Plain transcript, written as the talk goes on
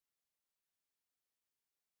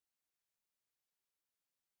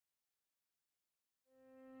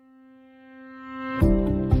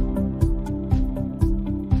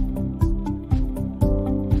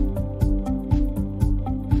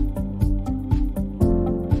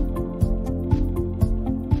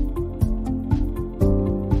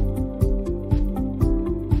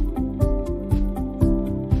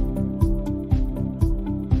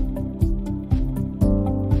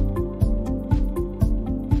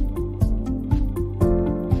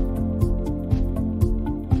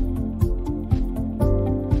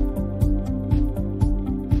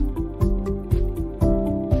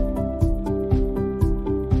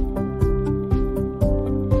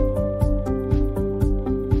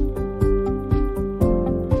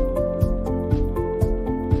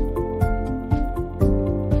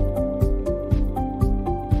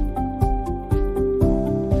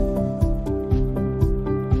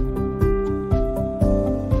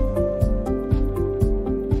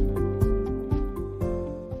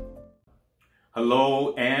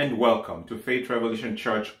welcome to Faith Revolution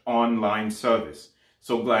Church online service.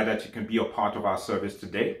 So glad that you can be a part of our service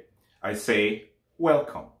today. I say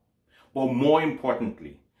welcome. But more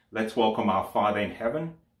importantly, let's welcome our Father in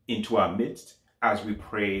heaven into our midst as we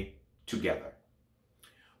pray together.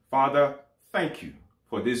 Father, thank you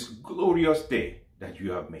for this glorious day that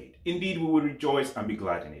you have made. Indeed, we will rejoice and be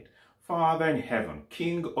glad in it. Father in heaven,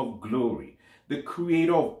 King of glory, the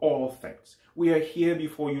creator of all things, we are here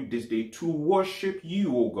before you this day to worship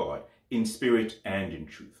you, O God, in spirit and in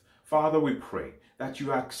truth. Father, we pray that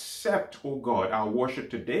you accept, O God, our worship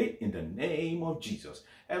today in the name of Jesus.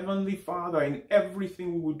 Heavenly Father, in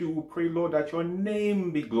everything we will do, we pray, Lord, that your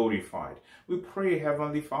name be glorified. We pray,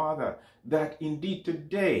 Heavenly Father, that indeed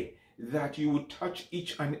today, that you will touch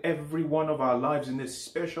each and every one of our lives in a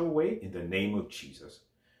special way in the name of Jesus.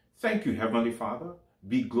 Thank you, Heavenly Father.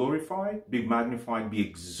 Be glorified, be magnified, be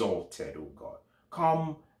exalted, O God.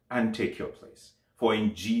 Come and take your place. For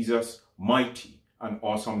in Jesus' mighty and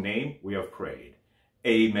awesome name we have prayed.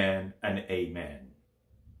 Amen and amen.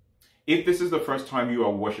 If this is the first time you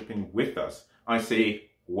are worshiping with us, I say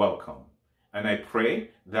welcome. And I pray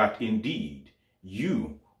that indeed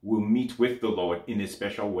you will meet with the Lord in a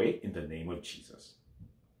special way in the name of Jesus.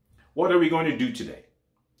 What are we going to do today?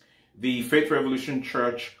 The Faith Revolution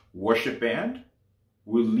Church worship band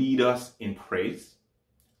will lead us in praise.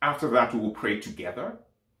 After that, we will pray together.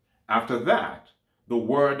 After that, the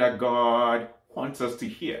word that God wants us to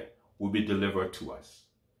hear will be delivered to us.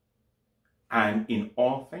 And in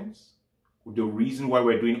all things, the reason why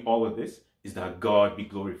we're doing all of this is that God be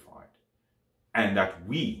glorified and that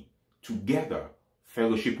we together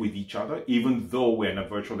fellowship with each other. Even though we're in a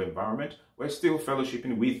virtual environment, we're still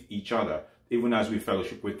fellowshipping with each other, even as we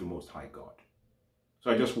fellowship with the Most High God. So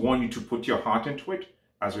I just want you to put your heart into it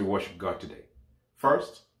as we worship God today.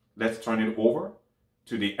 First, let's turn it over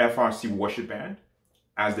to the FRC worship band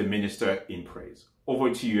as they minister in praise.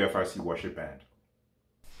 Over to you, FRC worship band.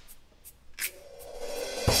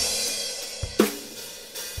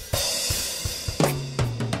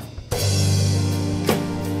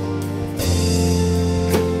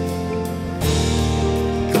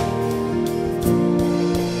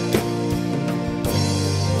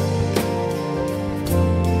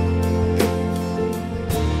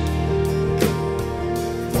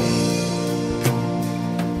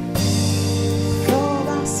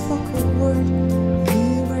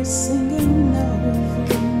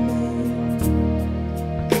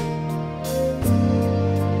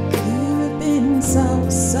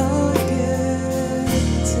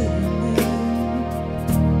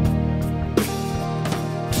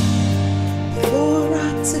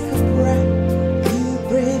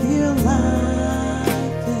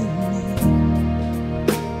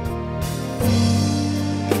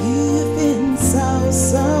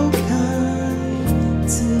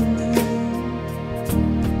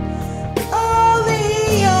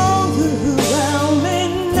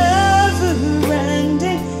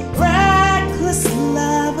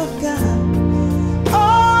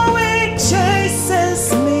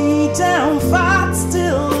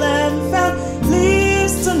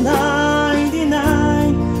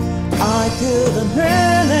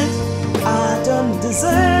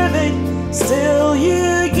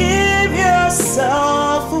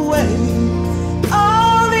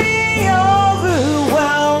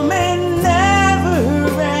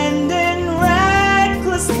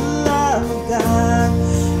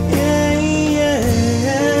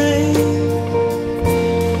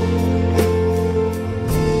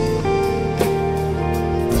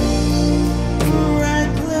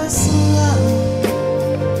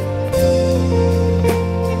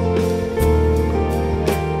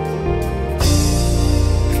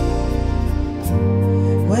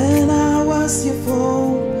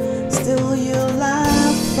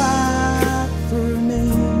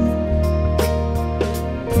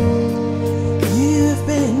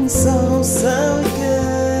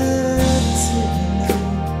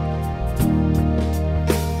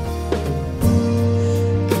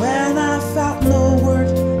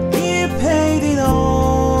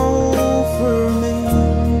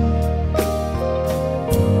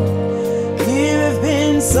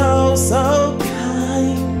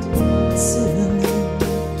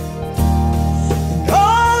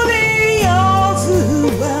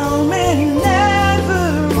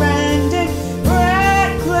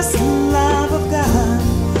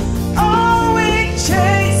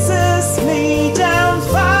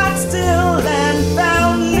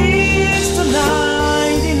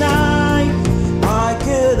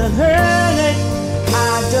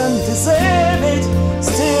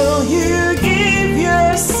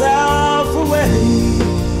 Yourself away,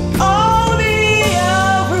 all the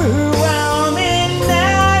other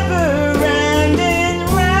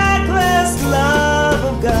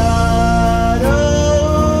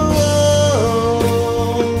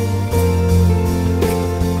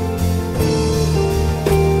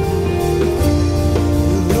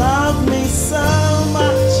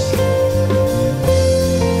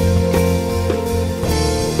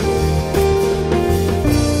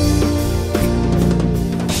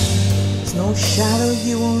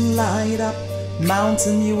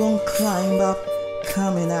Mountain you won't climb up,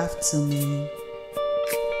 coming after me.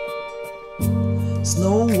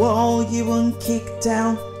 Snow wall you won't kick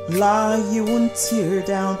down, lie you won't tear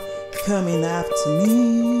down, coming after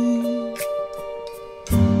me.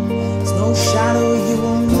 Snow shadow you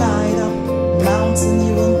won't light up, mountain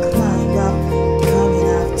you won't climb up, coming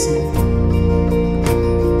after me.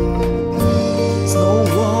 Snow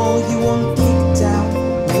wall you won't kick down,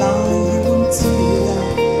 lie you won't tear down,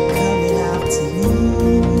 coming after me.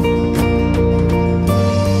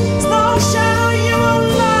 Snow shadow you won't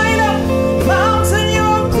light up, mountain you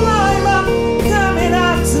won't climb up, coming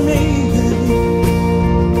after me.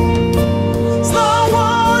 Snow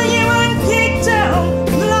wall you won't kick down,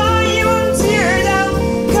 lie you won't tear down,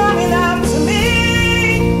 coming after me.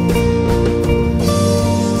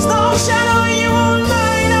 Snow shadow you won't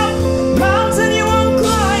light up, mountain you won't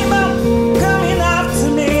climb up, coming after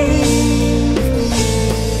me.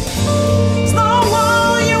 Snow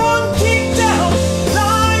wall you won't kick down,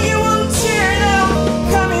 lie you won't tear down,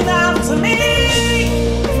 coming after me.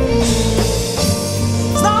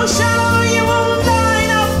 Snow shadow you won't light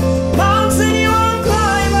up, mountain you won't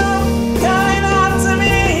climb up, coming after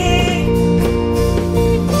me.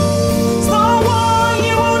 Snow wall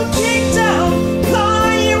you won't kick down,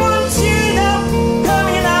 lie you won't tear down,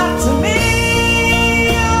 coming after me.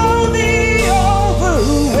 Oh, the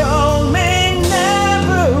overwhelming,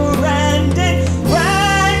 never-ending,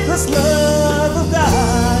 reckless love of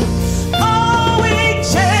God. Oh, it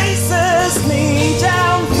chases me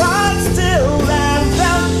down, but still and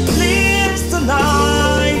found, leaves to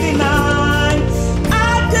 99. I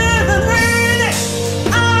couldn't earn it,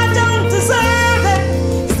 I don't deserve it,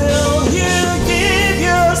 still you give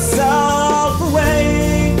yourself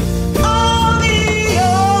away. Oh, the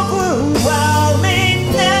overwhelming,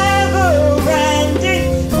 never-ending,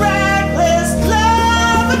 reckless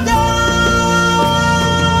love of God.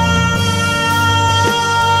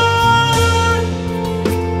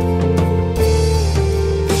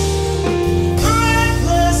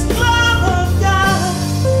 Reckless love of God.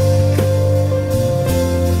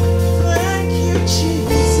 Thank you,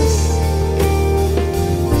 Jesus.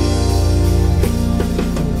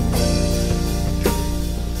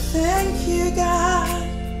 Thank you, God.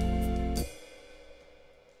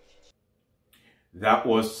 That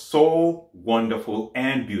was so wonderful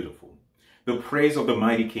and beautiful. The praise of the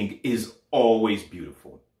mighty King is always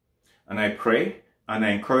beautiful. And I pray and I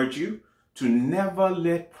encourage you to never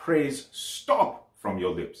let praise stop from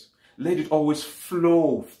your lips. Let it always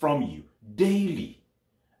flow from you daily.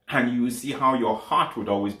 And you will see how your heart would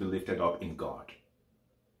always be lifted up in God.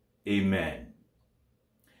 Amen.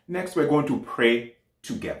 Next, we're going to pray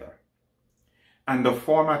together. And the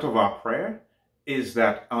format of our prayer is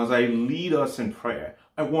that as I lead us in prayer,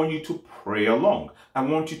 I want you to pray along. I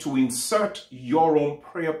want you to insert your own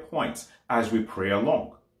prayer points as we pray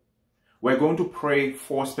along. We're going to pray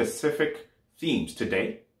for specific themes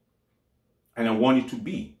today. And I want it to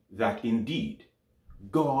be that indeed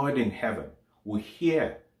God in heaven will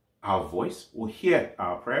hear our voice, will hear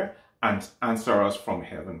our prayer, and answer us from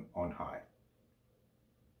heaven on high.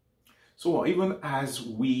 So even as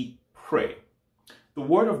we pray, the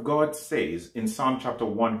word of God says in Psalm chapter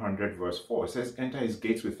 100 verse 4, it says, enter his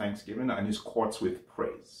gates with thanksgiving and his courts with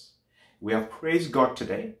praise. We have praised God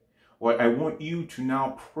today. Well, I want you to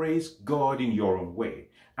now praise God in your own way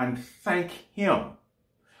and thank him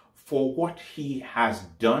for what he has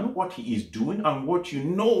done, what he is doing, and what you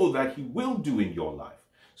know that he will do in your life.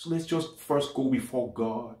 So let's just first go before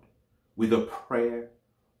God with a prayer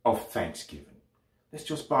of thanksgiving. Let's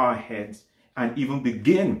just bow our heads and even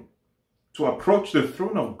begin to approach the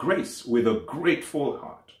throne of grace with a grateful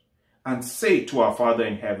heart and say to our Father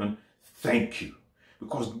in heaven, thank you,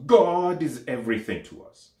 because God is everything to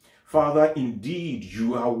us. Father, indeed,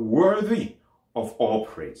 you are worthy of all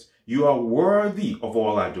praise. You are worthy of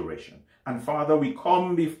all adoration. And Father, we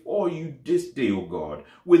come before you this day, O God,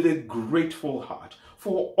 with a grateful heart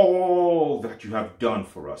for all that you have done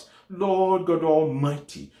for us. Lord God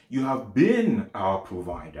Almighty, you have been our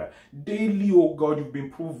provider. Daily, O God, you've been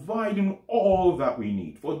providing all that we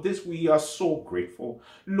need. For this, we are so grateful.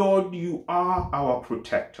 Lord, you are our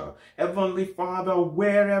protector. Heavenly Father,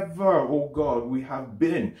 wherever, O God, we have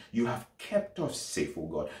been, you have kept us safe, O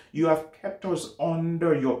God. You have kept us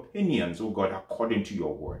under your pinions, O God, according to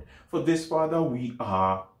your word. For this, Father, we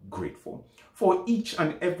are grateful. For each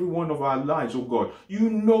and every one of our lives, oh God, you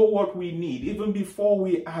know what we need even before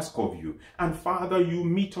we ask of you. And Father, you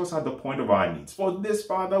meet us at the point of our needs. For this,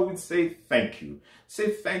 Father, we say thank you.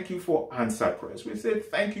 Say thank you for answered prayers. We say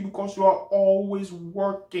thank you because you are always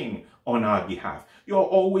working on our behalf. You are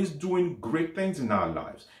always doing great things in our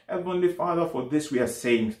lives. Heavenly Father, for this we are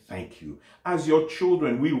saying thank you. As your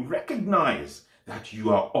children, we recognize that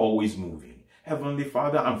you are always moving. Heavenly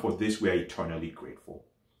Father, and for this we are eternally grateful.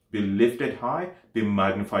 Be lifted high, be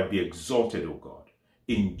magnified, be exalted, O God.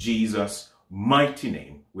 In Jesus' mighty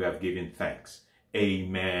name, we have given thanks.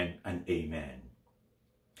 Amen and amen.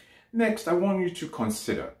 Next, I want you to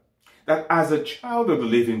consider that as a child of the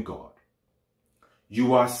living God,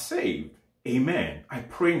 you are saved. Amen. I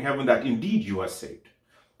pray in heaven that indeed you are saved.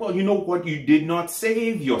 But you know what? You did not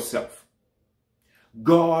save yourself.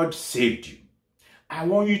 God saved you. I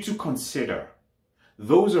want you to consider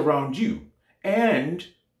those around you, and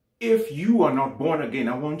if you are not born again,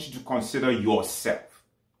 I want you to consider yourself.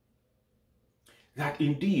 That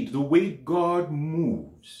indeed, the way God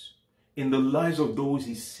moves in the lives of those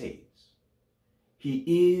he saves,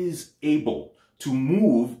 he is able to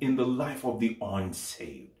move in the life of the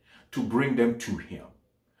unsaved, to bring them to him.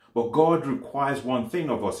 But God requires one thing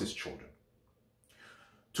of us, his children: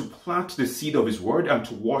 to plant the seed of his word and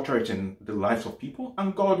to water it in the lives of people,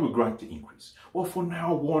 and God will grant the increase. Well, for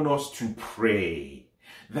now, I want us to pray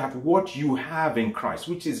that what you have in Christ,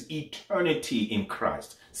 which is eternity in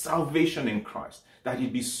Christ, salvation in Christ, that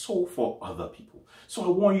it be so for other people. So I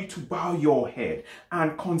want you to bow your head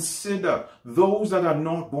and consider those that are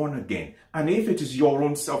not born again. And if it is your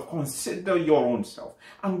own self, consider your own self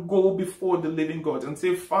and go before the living God and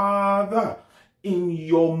say, Father, in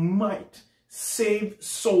your might, save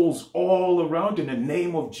souls all around in the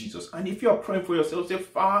name of Jesus. And if you are praying for yourself, say,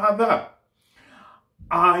 Father,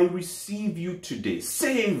 I receive you today.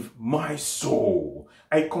 Save my soul.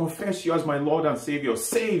 I confess you as my Lord and Savior.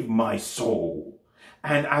 Save my soul.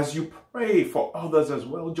 And as you pray for others as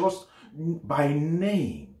well, just by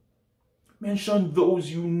name, mention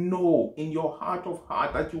those you know in your heart of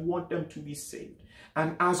heart that you want them to be saved.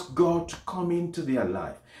 And ask God to come into their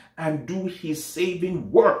life and do his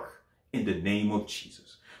saving work in the name of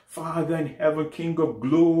Jesus. Father in heaven, King of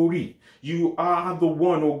glory, you are the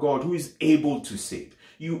one, oh God, who is able to save.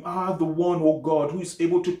 You are the one, oh God, who is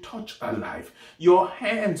able to touch a life. Your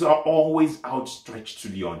hands are always outstretched to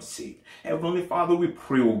the unsaved. Heavenly Father, we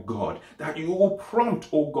pray, oh God, that you will prompt,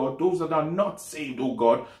 oh God, those that are not saved, oh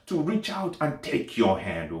God, to reach out and take your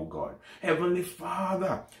hand, oh God. Heavenly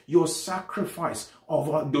Father, your sacrifice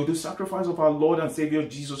the sacrifice of our Lord and Savior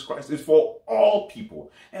Jesus Christ is for all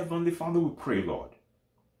people. Heavenly Father, we pray, Lord,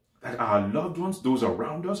 that our loved ones, those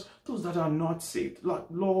around us, those that are not saved,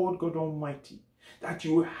 Lord God Almighty, that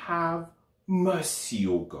you have mercy,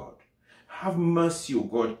 O God. Have mercy, O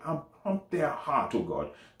God, and prompt their heart, O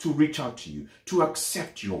God, to reach out to you, to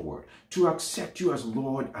accept your word, to accept you as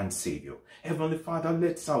Lord and Savior. Heavenly Father,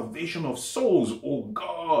 let salvation of souls, O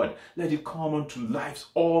God, let it come unto lives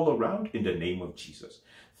all around in the name of Jesus.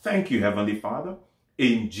 Thank you, Heavenly Father.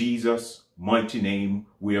 In Jesus' mighty name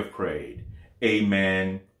we have prayed.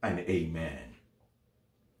 Amen and amen.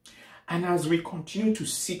 And as we continue to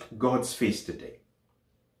seek God's face today,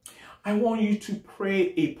 I want you to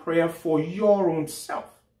pray a prayer for your own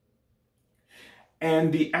self.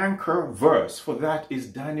 And the anchor verse for that is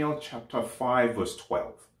Daniel chapter 5 verse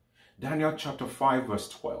 12. Daniel chapter 5 verse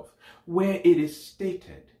 12, where it is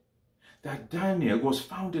stated that Daniel was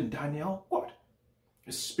found in Daniel, what?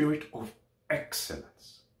 A spirit of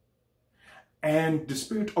excellence. And the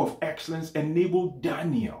spirit of excellence enabled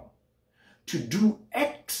Daniel to do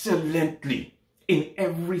excellently in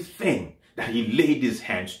everything that he laid his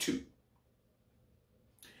hands to.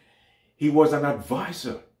 He was an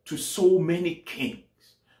advisor to so many kings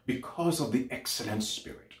because of the excellent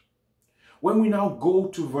spirit. When we now go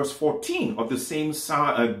to verse 14 of the same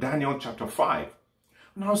Daniel chapter 5,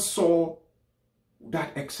 now saw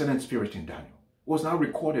that excellent spirit in Daniel was now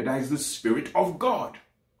recorded as the Spirit of God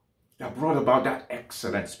that brought about that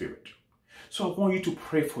excellent spirit. So I want you to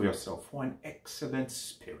pray for yourself for an excellent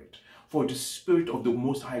spirit, for the Spirit of the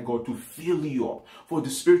Most High God to fill you up, for the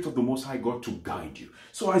Spirit of the Most High God to guide you.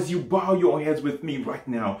 So as you bow your heads with me right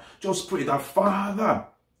now, just pray that, Father,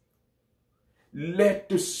 let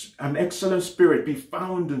an excellent spirit be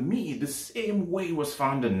found in me the same way it was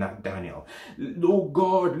found in Daniel. Oh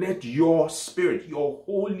God, let your Spirit, your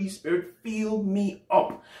Holy Spirit, fill me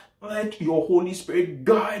up. Let your Holy Spirit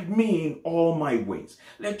guide me in all my ways.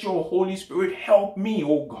 Let your Holy Spirit help me,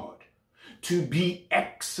 oh God, to be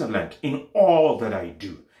excellent in all that I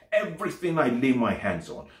do. everything I lay my hands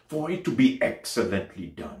on, for it to be excellently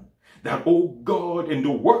done. That, oh God, in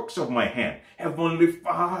the works of my hand, Heavenly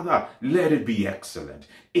Father, let it be excellent.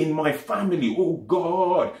 In my family, oh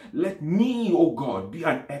God, let me, oh God, be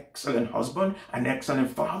an excellent husband, an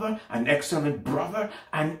excellent father, an excellent brother,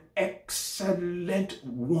 an excellent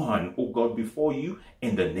one, oh God, before you,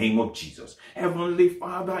 in the name of Jesus. Heavenly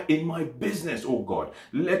Father, in my business, oh God,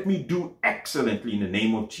 let me do excellently in the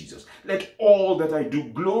name of Jesus. Let all that I do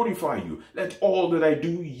glorify you. Let all that I do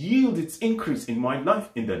yield its increase in my life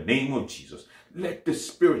in the name of Jesus. Let the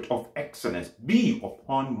spirit of excellence be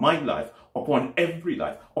upon my life, upon every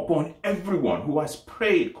life, upon everyone who has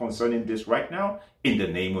prayed concerning this right now, in the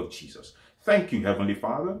name of Jesus. Thank you, Heavenly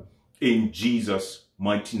Father. In Jesus'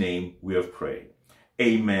 mighty name we have prayed.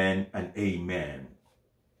 Amen and amen.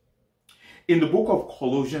 In the book of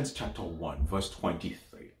Colossians chapter 1, verse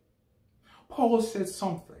 23, Paul says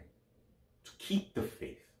something to keep the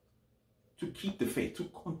faith, to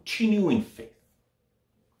continue in faith.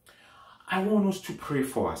 I want us to pray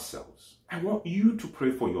for ourselves. I want you to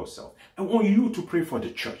pray for yourself. I want you to pray for the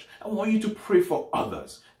church. I want you to pray for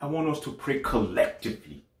others. I want us to pray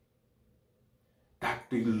collectively that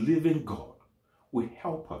the living God will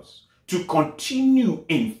help us to continue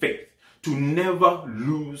in faith, to never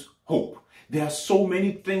lose hope. There are so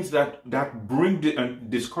many things that bring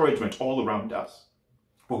discouragement all around us,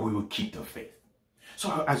 but we will keep the faith.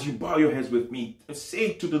 So as you bow your heads with me,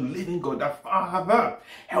 say to the living God that, Father,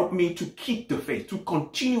 help me to keep the faith, to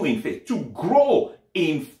continue in faith, to grow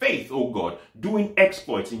in faith, oh God, doing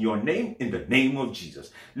exploits in your name, in the name of Jesus.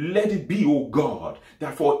 Let it be, oh God,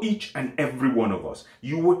 that for each and every one of us,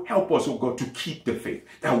 you will help us, oh God, to keep the faith,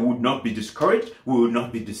 that we would not be discouraged, we will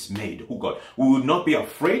not be dismayed, oh God. We will not be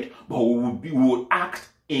afraid, but we will act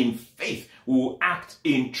in faith. We will act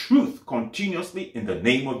in truth continuously in the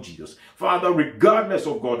name of Jesus. Father, regardless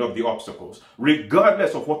of God of the obstacles,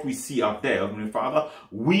 regardless of what we see out there, Heavenly Father,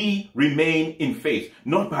 we remain in faith,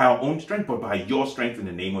 not by our own strength, but by your strength in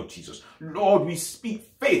the name of Jesus. Lord, we speak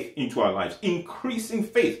faith into our lives, increasing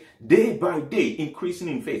faith day by day, increasing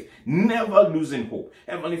in faith, never losing hope.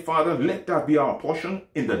 Heavenly Father, let that be our portion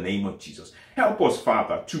in the name of Jesus. Help us,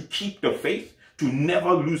 Father, to keep the faith, to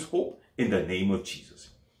never lose hope in the name of Jesus.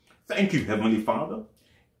 Thank you, Heavenly Father.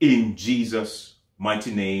 In Jesus'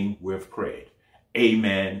 mighty name we have prayed.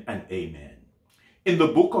 Amen and amen. In the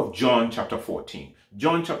book of John chapter 14,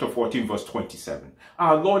 verse 27,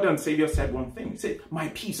 our Lord and Savior said one thing. He said, my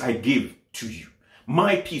peace I give to you.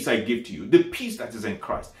 My peace I give to you. The peace that is in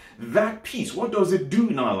Christ. That peace, what does it do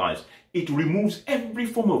in our lives? It removes every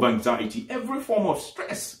form of anxiety, every form of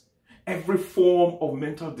stress, every form of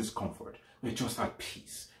mental discomfort. We're just at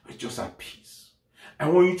peace. We're just at peace. I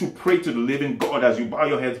want you to pray to the living God as you bow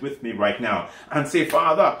your heads with me right now and say,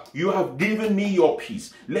 Father, you have given me your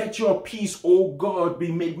peace. Let your peace, oh God,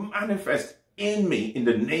 be made manifest in me in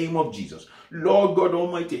the name of Jesus. Lord God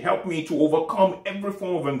Almighty, help me to overcome every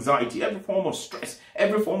form of anxiety, every form of stress,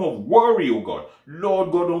 every form of worry, oh God.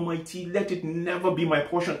 Lord God Almighty, let it never be my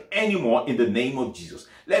portion anymore in the name of Jesus.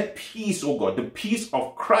 Let peace, oh God, the peace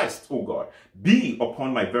of Christ, oh God, be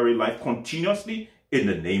upon my very life continuously in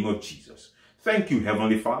the name of Jesus. Thank you,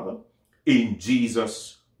 Heavenly Father. In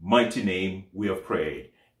Jesus' mighty name we have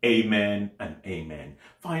prayed. Amen and amen.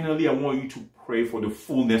 Finally, I want you to pray for the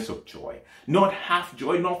fullness of joy. Not half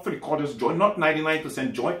joy, not 3/4 joy, not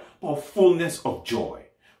 99% joy, but fullness of joy.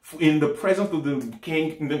 In the presence of the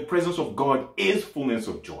King, in the presence of God is fullness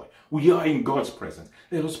of joy. We are in God's presence.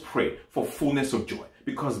 Let us pray for fullness of joy,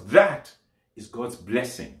 because that is God's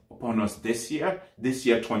blessing upon us this year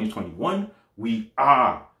 2021. We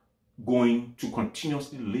are going to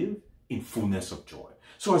continuously live in fullness of joy.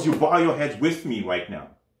 So as you bow your heads with me right now,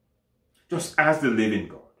 just ask the living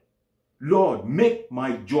God, Lord, make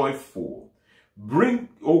my joy full. Bring,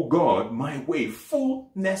 oh God, my way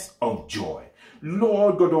fullness of joy.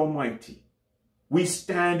 Lord God Almighty, we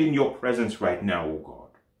stand in your presence right now, oh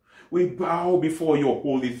God. We bow before your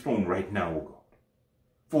holy throne right now, oh God.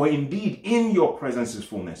 For indeed, in your presence is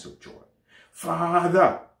fullness of joy.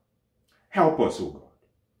 Father, help us, oh God,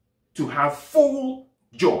 to have full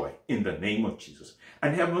joy in the name of Jesus.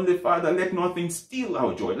 And Heavenly Father, let nothing steal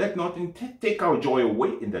our joy. Let nothing take our joy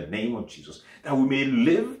away in the name of Jesus. That we may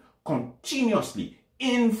live continuously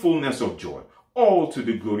in fullness of joy, all to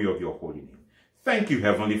the glory of your holy name. Thank you,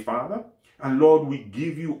 Heavenly Father. And Lord, we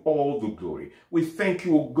give you all the glory. We thank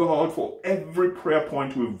you, O God, for every prayer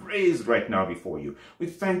point we've raised right now before you. We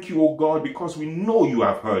thank you, O God, because we know you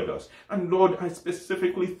have heard us. And Lord, I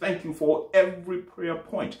specifically thank you for every prayer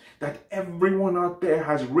point that everyone out there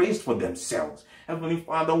has raised for themselves. Heavenly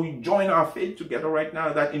Father, we join our faith together right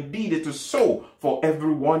now that indeed it is so for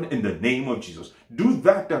everyone in the name of Jesus. Do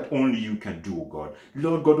that only you can do, O God.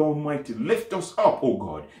 Lord God Almighty, lift us up, O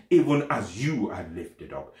God, even as you are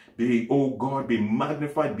lifted up. Be, O God, be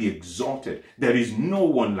magnified, be exalted. There is no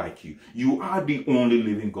one like you. You are the only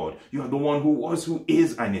living God. You are the one who was, who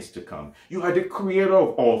is, and is to come. You are the creator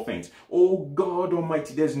of all things. O God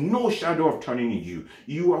Almighty, there's no shadow of turning in you.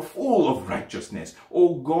 You are full of righteousness.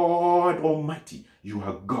 O God Almighty, you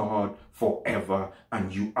are God forever,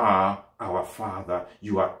 and you are our Father.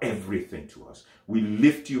 You are everything to us. We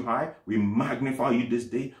lift you high. We magnify you this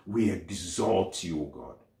day. We exalt you, O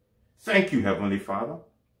God. Thank you, Heavenly Father.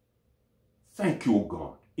 Thank you, O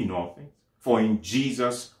God, in all things. For in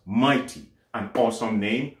Jesus' mighty and awesome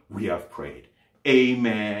name we have prayed.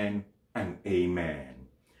 Amen and amen.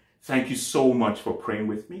 Thank you so much for praying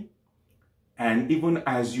with me. And even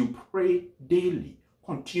as you pray daily,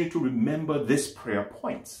 continue to remember these prayer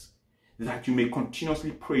points, that you may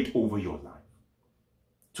continuously pray it over your life.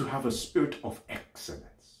 To have a spirit of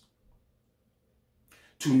excellence.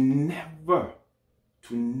 To never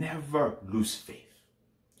lose faith.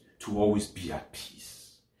 To always be at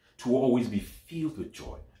peace. To always be filled with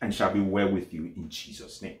joy. And shall be well with you in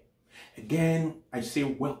Jesus' name. Again, I say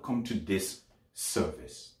welcome to this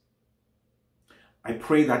service. I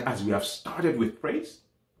pray that as we have started with praise,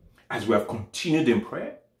 as we have continued in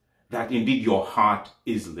prayer, that indeed your heart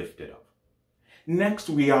is lifted up. Next,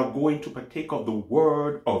 we are going to partake of the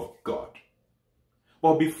Word of God.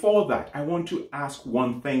 But before that, I want to ask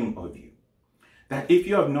one thing of you. That if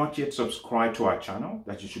you have not yet subscribed to our channel,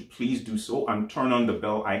 that you should please do so and turn on the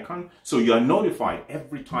bell icon so you are notified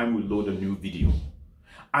every time we load a new video.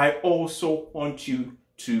 I also want you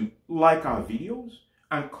to like our videos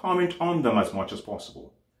and comment on them as much as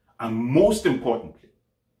possible. And most importantly,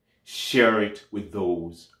 share it with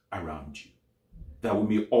those around you, that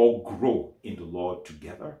we may all grow in the Lord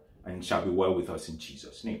together and shall be well with us in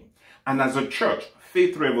Jesus' name. And as a church,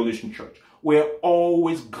 Faith Revolution Church, we're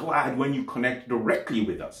always glad when you connect directly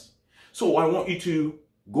with us. So I want you to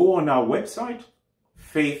go on our website,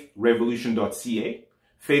 faithrevolution.ca,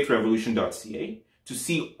 faithrevolution.ca, to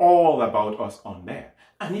see all about us on there.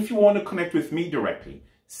 And if you want to connect with me directly,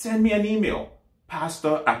 send me an email,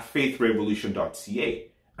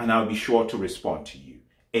 pastor@faithrevolution.ca, and I'll be sure to respond to you.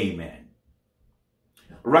 Amen.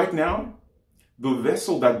 Right now, the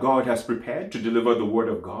vessel that God has prepared to deliver the Word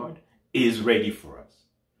of God is ready for us.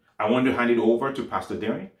 I want to hand it over to Pastor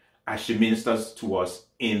Darren as she ministers to us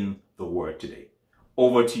in the Word today.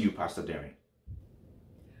 Over to you, Pastor Darren.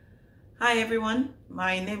 Hi everyone,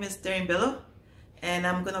 my name is Darren Bello, and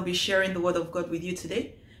I'm going to be sharing the Word of God with you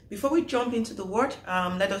today. Before we jump into the Word,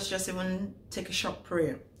 let us just even take a short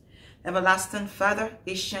prayer. Everlasting Father,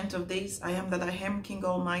 Ancient of Days, I am that I am, King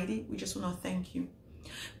Almighty, we just want to thank you.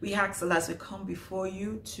 We ask that as we come before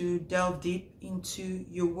you to delve deep into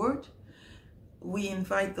your Word, we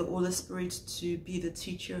invite the Holy Spirit to be the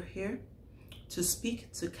teacher here, to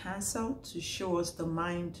speak, to counsel, to show us the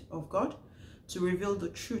mind of God, to reveal the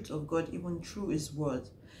truth of God even through His Word.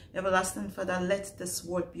 Everlasting Father, let this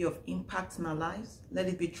Word be of impact in our lives. Let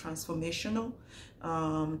it be transformational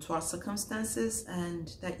to our circumstances,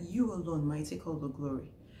 and that you alone might take all the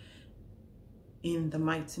glory. In the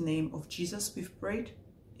mighty name of Jesus, we've prayed.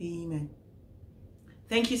 Amen.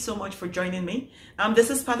 Thank you so much for joining me. This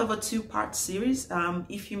is part of a two-part series.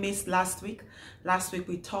 If you missed last week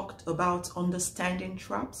we talked about understanding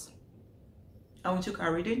traps. And we took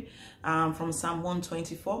our reading from Psalm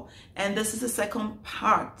 124. And this is the second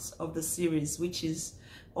part of the series, which is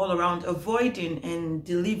all around avoiding and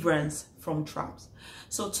deliverance from traps.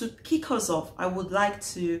 So to kick us off, I would like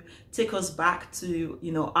to take us back to,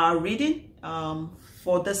 our reading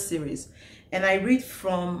for this series. And I read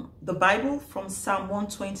from the Bible, from Psalm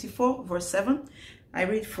 124, verse 7. I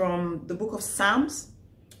read from the book of Psalms,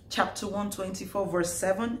 chapter 124, verse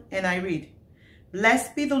 7. And I read,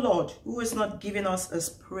 "Blessed be the Lord, who has not given us as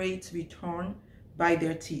prey to be torn by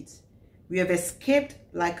their teeth. We have escaped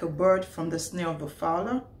like a bird from the snare of the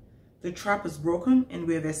fowler. The trap is broken, and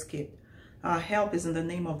we have escaped. Our help is in the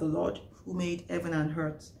name of the Lord, who made heaven and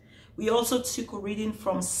earth." We also took a reading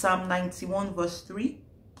from Psalm 91, verse 3.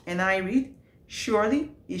 And I read,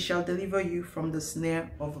 "Surely he shall deliver you from the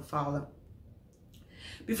snare of the fowler."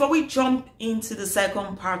 Before we jump into the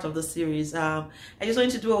second part of the series, I just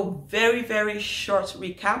want to do a very, very short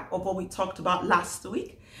recap of what we talked about last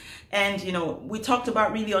week. And we talked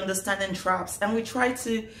about really understanding traps, and we tried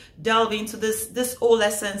to delve into this whole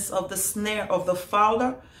essence of the snare of the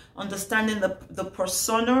fowler, understanding the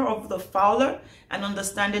persona of the fowler, and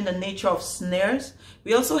understanding the nature of snares.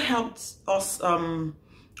 We also helped us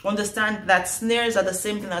understand that snares are the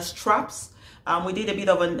same thing as traps. We did a bit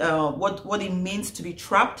of what it means to be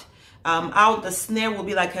trapped. How the snare will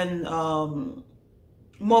be like an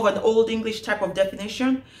more of an old English type of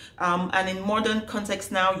definition, and in modern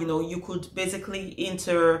context now, you could basically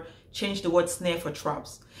interchange the word snare for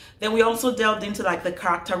traps. Then we also delved into like the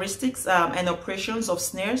characteristics and operations of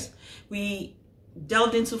snares. We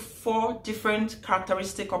delved into 4 different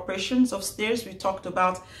characteristic operations of snares. We talked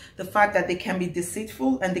about the fact that they can be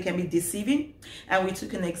deceitful and they can be deceiving, and we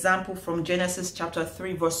took an example from Genesis chapter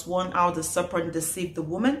 3 verse 1, how the serpent deceived the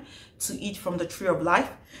woman to eat from the tree of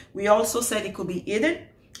life. We also said it could be hidden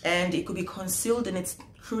and it could be concealed in its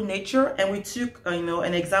true nature, and we took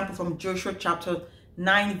an example from Joshua chapter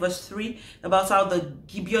 9 verse 3 about how the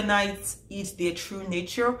Gibeonites eat their true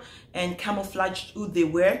nature and camouflaged who they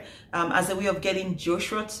were as a way of getting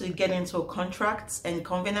Joshua to get into a contract and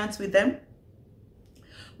covenant with them.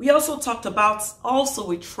 We also talked about, also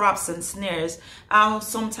with traps and snares, how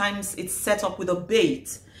sometimes it's set up with a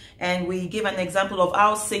bait, and we gave an example of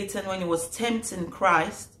how Satan, when he was tempting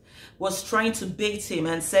Christ, was trying to bait him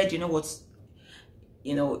and said,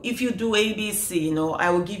 if you do ABC, I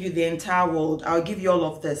will give you the entire world. I'll give you all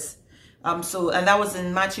of this. And that was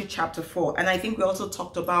in Matthew chapter 4. And I think we also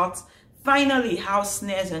talked about, finally, how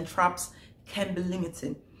snares and traps can be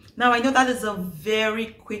limiting. Now, I know that is a very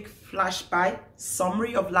quick flashback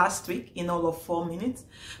summary of last week in all of 4 minutes.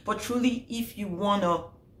 But truly, if you wanna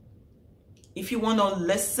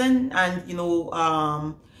listen and if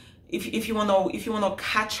you wanna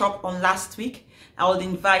catch up on last week, I would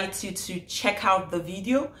invite you to check out the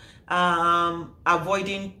video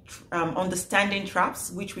avoiding understanding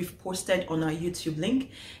traps, which we've posted on our YouTube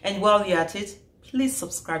link. And while you're at it, please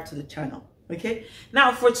subscribe to the channel. Okay,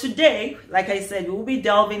 now for today, like I said, we'll be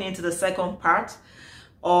delving into the second part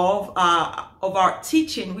of our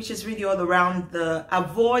teaching, which is really all around the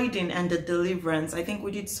avoiding and the deliverance. I think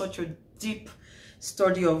we did such a deep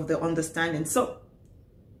study of the understanding. So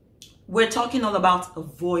we're talking all about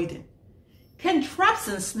avoiding. Can traps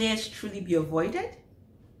and snares truly be avoided?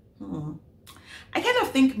 I kind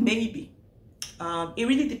of think maybe. It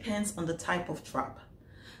really depends on the type of trap.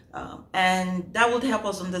 And that would help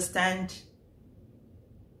us understand,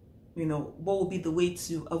 what would be the way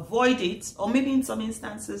to avoid it, or maybe in some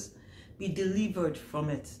instances, be delivered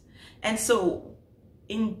from it. And so,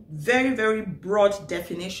 in very, very broad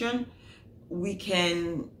definition, we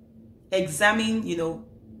can examine,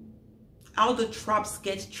 how the traps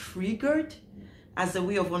get triggered as a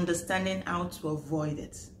way of understanding how to avoid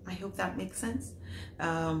it. I hope that makes sense.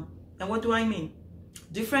 And what do I mean?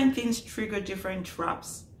 Different things trigger different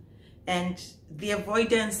traps, and the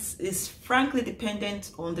avoidance is frankly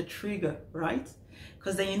dependent on the trigger, right?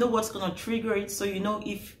 Because then you know what's going to trigger it, so you know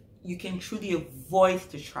if you can truly avoid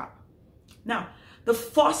the trap. Now, the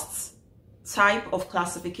first type of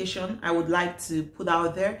classification I would like to put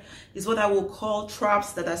out there is what I will call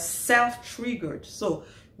traps that are self-triggered. So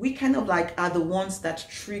we kind of like are the ones that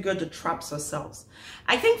trigger the traps ourselves.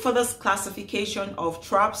 I think for this classification of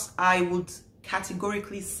traps, I would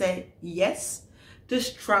categorically say yes, these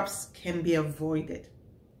traps can be avoided.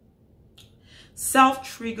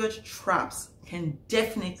 Self-triggered traps can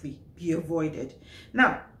definitely be avoided.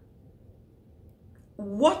 Now,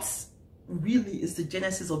 what really is the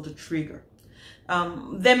genesis of the trigger?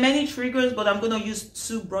 There are many triggers, but I'm going to use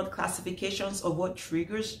 2 broad classifications of what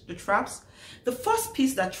triggers the traps. The first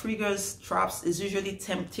piece that triggers traps is usually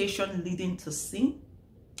temptation leading to sin.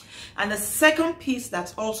 And the second piece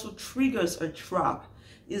that also triggers a trap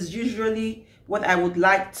is usually what I would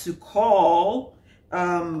like to call,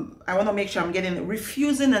 I want to make sure I'm getting it,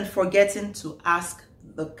 refusing and forgetting to ask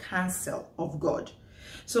the counsel of God.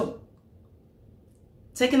 So,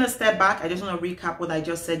 taking a step back, I just want to recap what I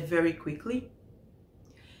just said very quickly.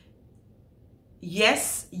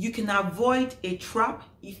 Yes, you can avoid a trap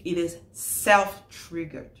if it is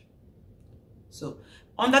self-triggered. So,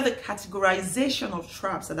 under the categorization of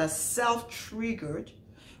traps that are self-triggered,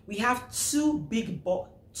 we have two big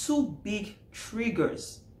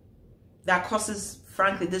triggers that causes,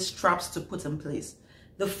 frankly, these traps to put in place.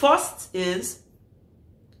 The first is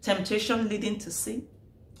temptation leading to sin.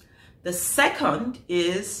 The second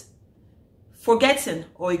is forgetting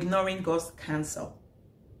or ignoring God's counsel.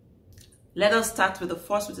 Let us start with the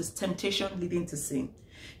first, which is temptation leading to sin.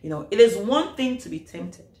 It is one thing to be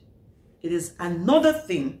tempted. It is another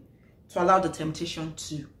thing to allow the temptation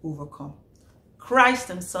to overcome. Christ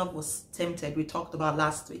himself was tempted. We talked about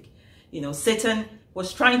last week. You know, Satan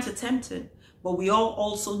was trying to tempt him, but we all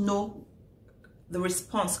also know the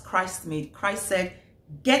response Christ made. Christ said,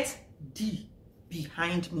 "Get thee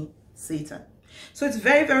behind me, Satan." So it's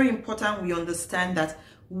very, very important we understand that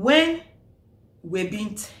when we're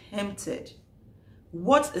being tempted,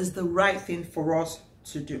 what is the right thing for us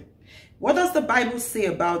to do? What does the Bible say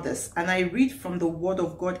about this? And I read from the word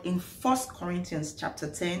of God in 1 Corinthians chapter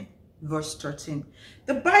 10, verse 13.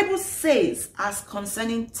 The Bible says, as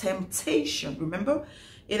concerning temptation, remember,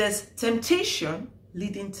 it is temptation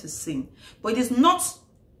leading to sin. But it is not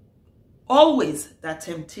always that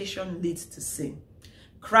temptation leads to sin.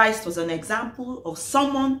 Christ was an example of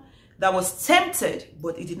someone that was tempted,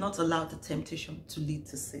 but he did not allow the temptation to lead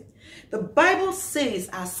to sin. The Bible says,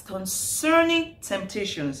 as concerning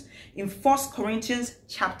temptations, in 1 Corinthians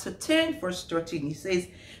chapter 10, verse 13, it says,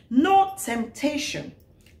 "No temptation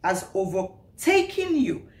has overtaken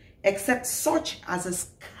you, except such as is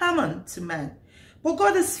common to man. But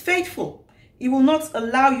God is faithful. He will not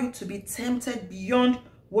allow you to be tempted beyond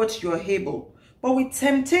what you are able. But with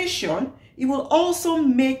temptation, he will also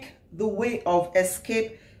make the way of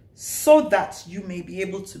escape so that you may be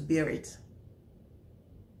able to bear it."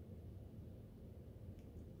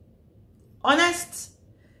 Honest,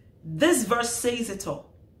 this verse says it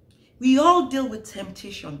all. We all deal with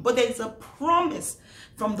temptation, but there is a promise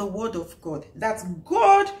from the word of God that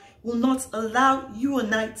God will not allow you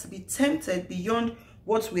and I to be tempted beyond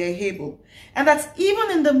what we are able. And that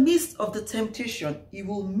even in the midst of the temptation, he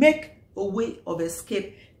will make a way of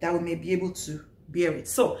escape that we may be able to bear it.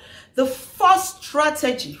 So the first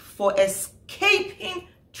strategy for escaping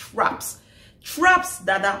traps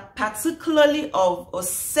that are particularly of a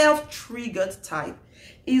self-triggered type,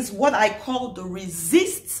 is what I call the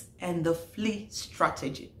resist and the flee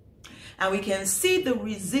strategy. And we can see the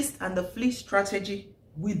resist and the flee strategy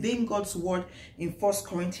within God's word in 1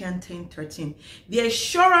 Corinthians 10:13. The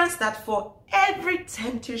assurance that for every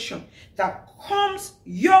temptation that comes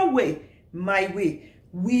your way, my way,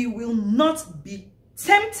 we will not be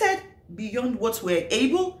tempted beyond what we're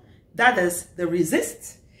able, that is the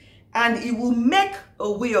resist, and it will make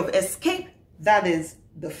a way of escape, that is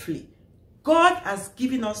the flee. God has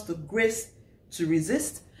given us the grace to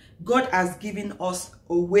resist. God has given us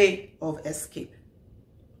a way of escape.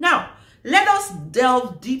 Now, let us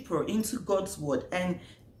delve deeper into God's word and,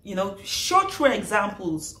 show through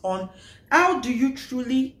examples on how do you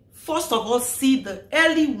truly, first of all, see the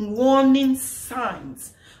early warning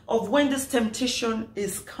signs of when this temptation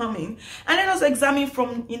is coming. And let us examine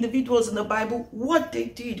from individuals in the Bible what they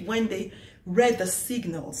did when they read the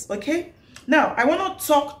signals, okay? Now, I want to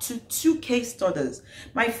talk to two case studies.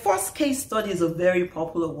 My first case study is a very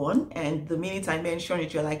popular one, and the minute I mention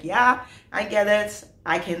it, you're like, yeah, I get it.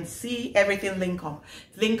 I can see everything link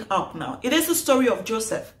up now. It is the story of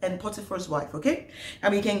Joseph and Potiphar's wife, okay?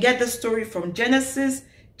 And we can get the story from Genesis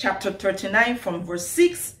chapter 39 from verse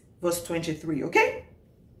 6, verse 23, okay?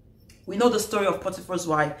 We know the story of Potiphar's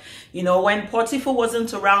wife. When Potiphar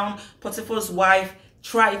wasn't around, Potiphar's wife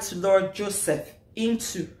tried to lure Joseph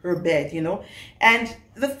into her bed, and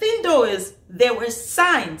the thing though is there were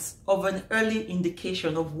signs of an early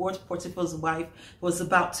indication of what Potiphar's wife was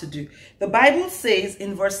about to do. The Bible says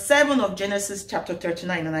in verse 7 of Genesis chapter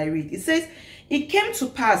 39, and I read, it says, "It came to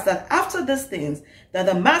pass that after these things, that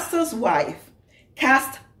the master's wife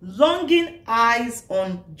cast longing eyes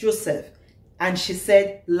on Joseph, and she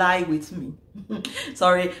said, 'Lie with me.'"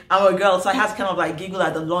 Sorry, I'm a girl, so I had to kind of like giggle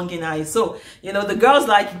at the longing eyes. So, the girl's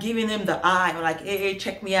like giving him the eye, like, hey,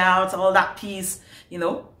 check me out, all that piece,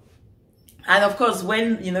 And of course,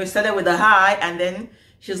 when, he started with the hi, and then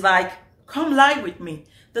she's like, "Come lie with me."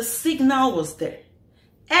 The signal was there.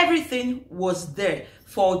 Everything was there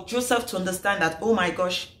for Joseph to understand that, oh my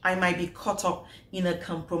gosh, I might be caught up in a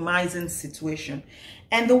compromising situation.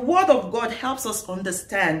 And the word of God helps us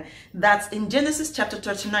understand that in Genesis chapter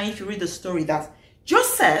 39, if you read the story, that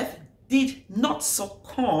Joseph did not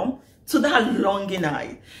succumb to that longing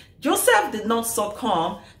eye. Joseph did not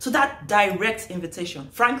succumb to that direct invitation.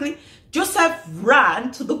 Frankly, Joseph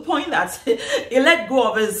ran to the point that he let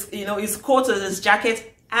go of his coat and his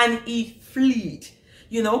jacket, and he fled.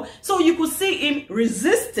 So you could see him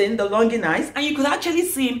resisting the longing eyes, and you could actually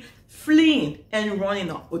see him fleeing and running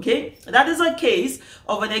up, okay? That is a case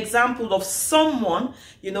of an example of someone,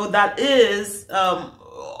 that is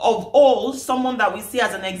of old, someone that we see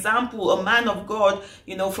as an example, a man of God,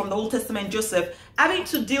 from the Old Testament, Joseph, having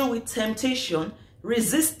to deal with temptation,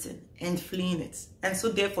 resisting and fleeing it. And so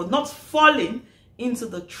therefore not falling into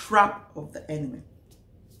the trap of the enemy.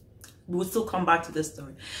 we'll still come back to this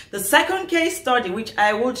story. The second case study, which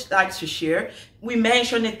I would like to share, we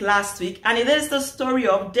mentioned it last week, and it is the story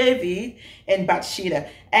of David and Bathsheba.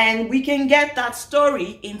 And we can get that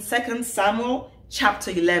story in 2 Samuel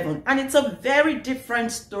chapter 11. And it's a very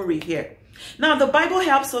different story here. Now, the Bible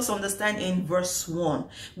helps us understand in verse 1,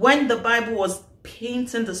 when the Bible was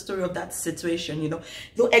painting the story of that situation, you know,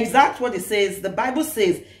 the exact what it says, the Bible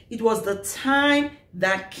says it was the time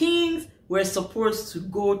that kings were supposed to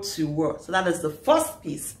go to war. So that is the first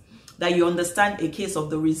piece, that you understand a case of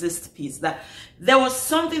the resist piece, that there was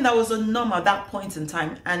something that was a norm at that point in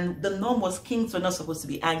time, and the norm was kings were not supposed to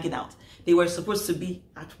be hanging out. They were supposed to be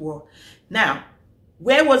at war. Now,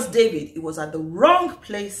 where was David? It was at the wrong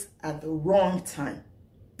place at the wrong time.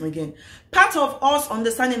 Again, part of us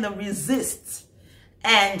understanding the resist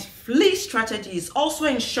and flee strategy is also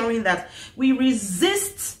ensuring that we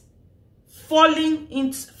resist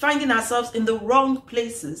finding ourselves in the wrong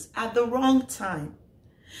places at the wrong time.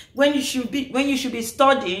 When you should be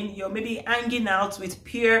studying, you're maybe hanging out with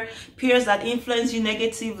peers that influence you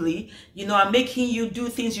negatively, you know, are making you do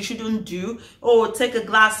things you shouldn't do. Oh, take a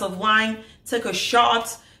glass of wine, take a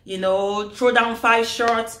shot, you know, throw down 5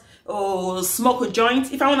 shots, or smoke a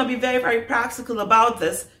joint. If I want to be very, very practical about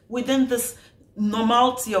this, within this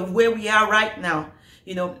normality of where we are right now,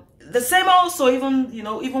 you know, the same also, even, you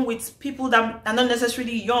know, even with people that are not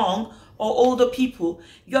necessarily young or older people,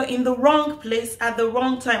 you're in the wrong place at the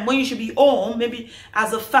wrong time when you should be home, maybe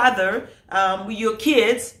as a father with your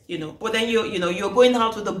kids, you know, but then you're going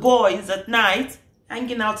out with the boys at night,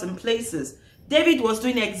 hanging out in places. David was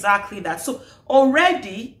doing exactly that. So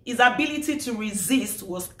already his ability to resist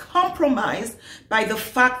was compromised by the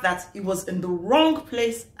fact that he was in the wrong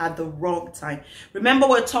place at the wrong time. Remember,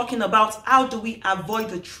 we're talking about how do we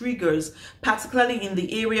avoid the triggers, particularly in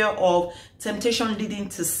the area of temptation leading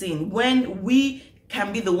to sin, when we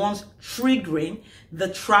can be the ones triggering the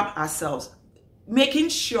trap ourselves. Making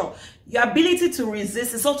sure your ability to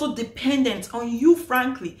resist is also dependent on you,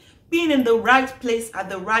 frankly, being in the right place at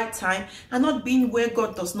the right time and not being where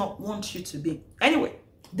God does not want you to be. Anyway,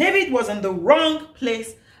 David was in the wrong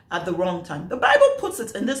place at the wrong time. The Bible puts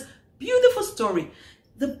it in this beautiful story.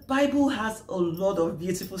 The Bible has a lot of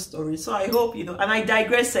beautiful stories. So I hope, you know, and I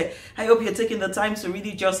digress, I hope you're taking the time to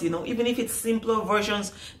really just, you know, even if it's simpler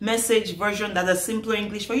versions, message version that is simpler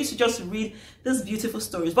English, for you to just read these beautiful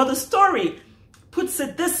stories. But the story puts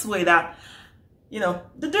it this way, that, you know,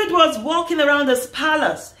 the dude was walking around his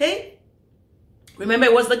palace. Hey, remember,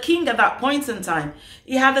 it was the king at that point in time.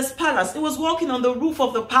 He had this palace. He was walking on the roof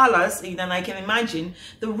of the palace, and I can imagine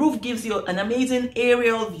the roof gives you an amazing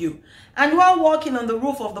aerial view. And while walking on the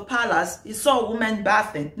roof of the palace, he saw a woman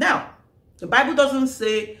bathing. Now, the Bible doesn't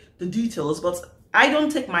say the details, but I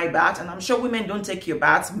don't take my bath, and I'm sure women don't take your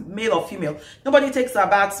baths, male or female. Nobody takes our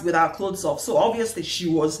baths with our clothes off. So obviously she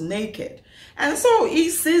was naked. And so he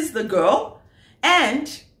sees the girl. And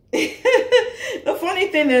the funny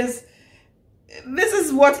thing is, this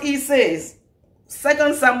is what he says.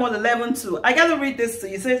 2 Samuel 11:2. I gotta read this to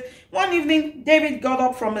you. It says, one evening, David got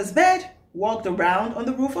up from his bed, walked around on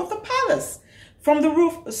the roof of the palace. From the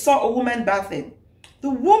roof, saw a woman bathing. The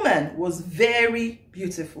woman was very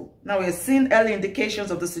beautiful. Now we're seeing early indications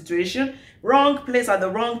of the situation. Wrong place at the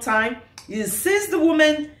wrong time. He sees the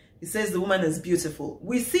woman. He says the woman is beautiful.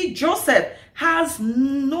 We see Joseph has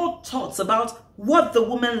no thoughts about what the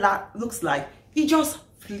woman looks like. He just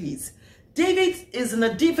flees. David is in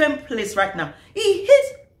a different place right now. He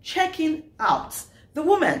is checking out the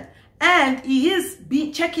woman, and he is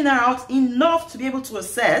checking her out enough to be able to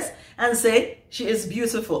assess and say she is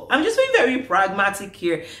beautiful. I'm just being very pragmatic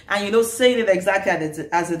here and, you know, saying it exactly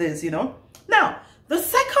as it is, you know. Now, the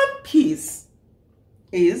second piece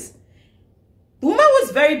is, the woman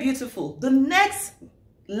was very beautiful. The next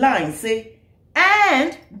line say,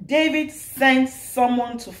 and David sent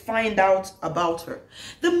someone to find out about her.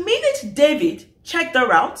 The minute David checked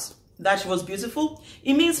her out, that she was beautiful,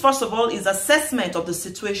 it means, first of all, his assessment of the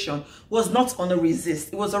situation was not on a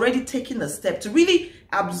resist. It was already taking a step to really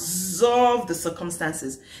absorb the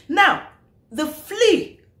circumstances. Now, the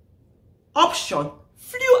flee option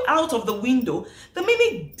flew out of the window the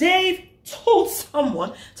minute Dave told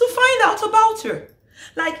someone to find out about her.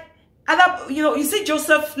 Like, at that, you know, you see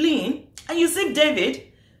Joseph fleeing, and you see David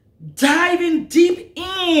diving deep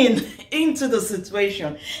into the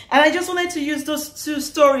situation. And I just wanted to use those two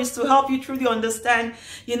stories to help you truly understand,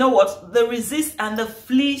 you know what, the resist and the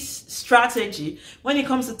flee strategy when it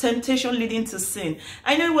comes to temptation leading to sin.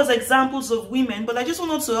 I know it was examples of women, but I just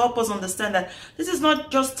wanted to help us understand that this is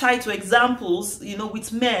not just tied to examples, you know,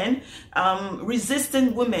 with men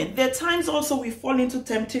resisting women. There are times also we fall into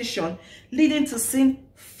temptation leading to sin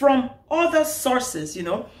from other sources.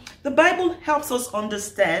 The Bible helps us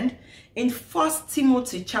understand in 1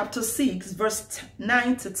 Timothy chapter 6 verse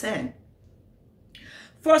 9 to 10.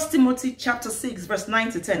 1 Timothy chapter 6 verse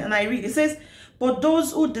 9 to 10, and I read, it says, "But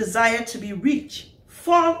those who desire to be rich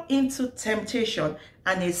fall into temptation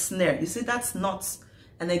and a snare." You see, that's not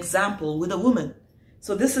an example with a woman.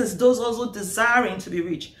 So this is those also desiring to be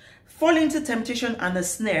rich. "Fall into temptation and a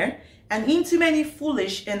snare, and into many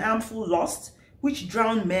foolish and harmful lusts, which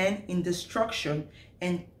drown men in destruction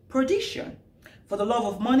and perdition. For the love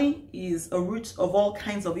of money is a root of all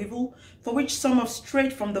kinds of evil, for which some have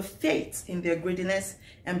strayed from the faith in their greediness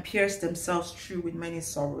and pierced themselves through with many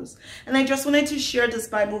sorrows." And I just wanted to share this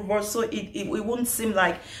Bible verse so it won't seem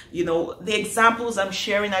like, the examples I'm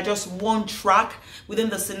sharing are just one track within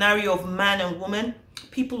the scenario of man and woman.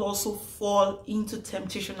 People also fall into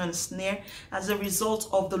temptation and snare as a result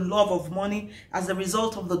of the love of money, as a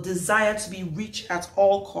result of the desire to be rich at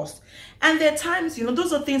all costs. And there are times,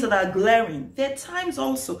 those are things that are glaring. There are times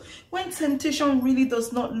also when temptation really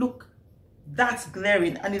does not look that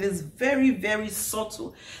glaring, and it is very, very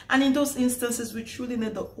subtle. And in those instances, we truly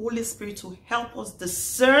need the Holy Spirit to help us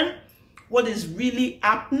discern what is really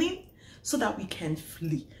happening so that we can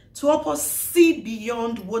flee, to help us see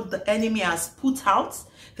beyond what the enemy has put out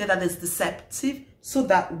there that is deceptive, so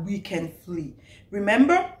that we can flee.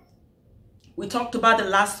 Remember, we talked about it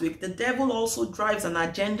last week. The devil also drives an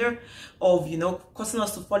agenda of, causing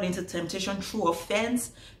us to fall into temptation through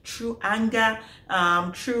offense, through anger,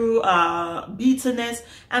 through bitterness.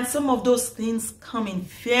 And some of those things come in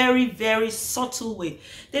very, very subtle way.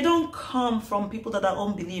 They don't come from people that are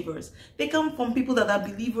unbelievers. They come from people that are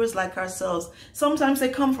believers like ourselves. Sometimes they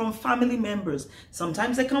come from family members.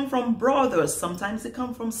 Sometimes they come from brothers. Sometimes they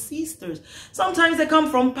come from sisters. Sometimes they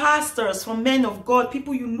come from pastors, from men of God,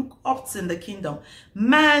 people you look up to in the kingdom.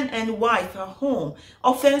 Man and wife at home.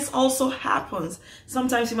 Offense also happens.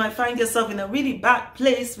 Sometimes you might find yourself in a really bad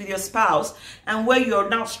place with your spouse, and where you're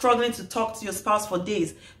now struggling to talk to your spouse for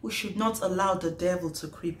days. We should not allow the devil to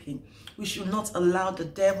creep in. We should not allow the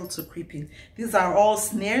devil to creep in. These are all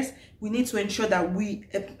snares. We need to ensure that we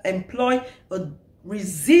employ a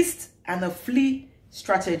resist and a flee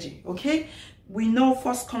strategy. Okay, we know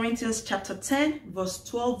 1 Corinthians chapter 10 verse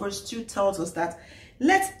 12 verse 2 tells us that,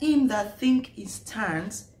 "Let him that think he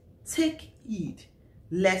stands take heed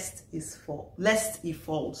lest he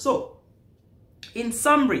fall." So in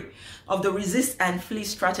summary of the resist and flee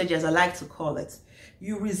strategy, as I like to call it,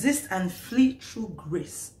 you resist and flee through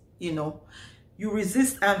grace. You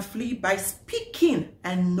resist and flee by speaking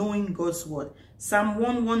and knowing God's word. Psalm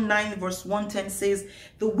 119 verse 110 says,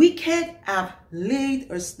 "The wicked have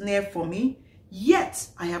laid a snare for me, yet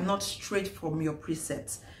I have not strayed from your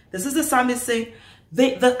precepts." This is the psalmist saying,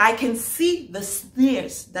 I can see the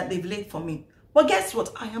snares that they've laid for me, but guess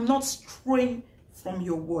what? I am not straying from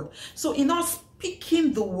your word. So in us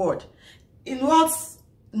speaking the word, in us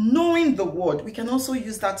knowing the word, we can also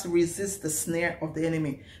use that to resist the snare of the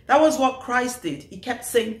enemy. That was what Christ did. He kept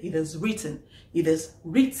saying, "It is written, it is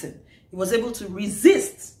written." He was able to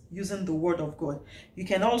resist using the word of God. You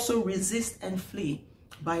can also resist and flee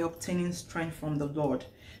by obtaining strength from the Lord.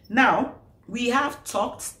 Now, we have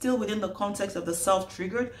talked, still within the context of the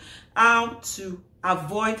self-triggered, how to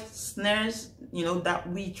avoid snares, that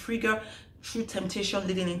we trigger through temptation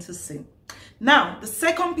leading into sin. Now, the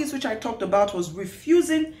second piece which I talked about was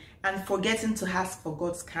refusing and forgetting to ask for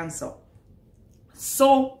God's counsel.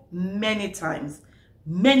 So many times,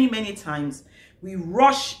 many times, we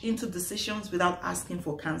rush into decisions without asking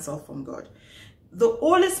for counsel from God. The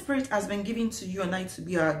Holy Spirit has been given to you and I to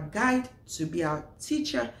be our guide, to be our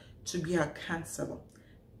teacher, to be our counselor.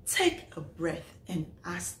 Take a breath and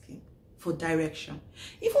ask him for direction.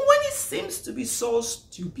 Even when it seems to be so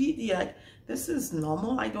stupid, like, this is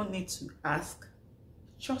normal, I don't need to ask.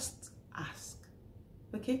 Just ask.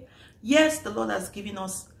 Okay? Yes, the Lord has given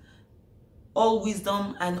us all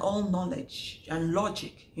wisdom and all knowledge and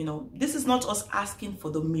logic. This is not us asking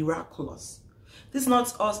for the miraculous. This is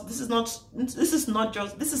not us. This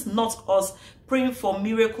is not us praying for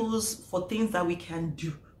miracles, for things that we can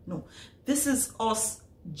do. No, this is us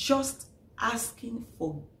just asking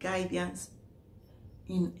for guidance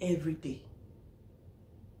in everyday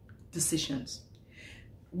decisions.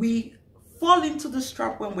 We fall into this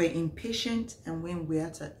trap when we're impatient and when we're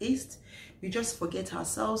at a haste. We just forget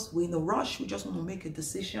ourselves. We're in a rush. We just want to make a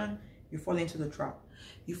decision. You fall into the trap.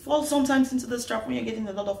 You fall sometimes into this trap when you're getting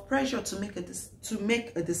a lot of pressure to make a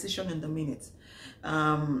decision in the minute.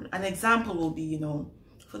 An example will be,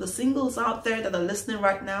 For the singles out there that are listening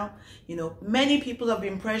right now, you know, many people have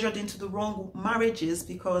been pressured into the wrong marriages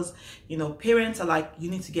because, you know, parents are like, you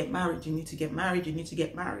need to get married, you need to get married, you need to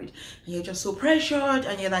get married. And you're just so pressured,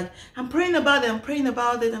 and you're like, I'm praying about it, I'm praying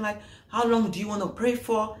about it. And like, how long do you want to pray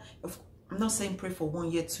for? I'm not saying pray for 1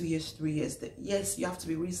 year, 2 years, 3 years. Yes, you have to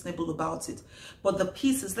be reasonable about it. But the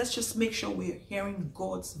piece is, let's just make sure we're hearing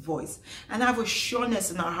God's voice and have a sureness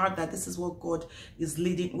in our heart that this is what God is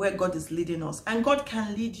leading, where God is leading us. And God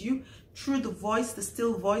can lead you through the voice, the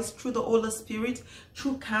still voice, through the Holy Spirit,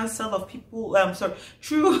 through counsel of people,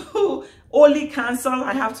 through holy counsel,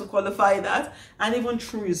 I have to qualify that, and even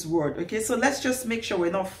through his word. Okay, so let's just make sure we're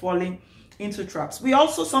not falling into traps. We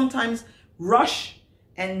also sometimes rush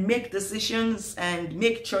and make decisions and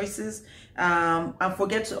make choices and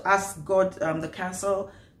forget to ask God the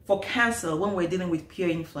counsel when we're dealing with peer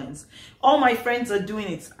influence. All my friends are doing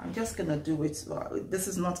it, I'm just gonna do it. This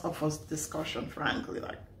is not up for discussion, frankly.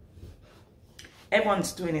 Like,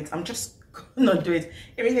 everyone's doing it, I'm just gonna do it.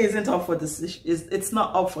 Everything isn't up for decision, it's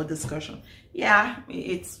not up for discussion. Yeah,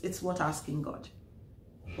 it's worth asking God.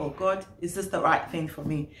 Oh God, is this the right thing for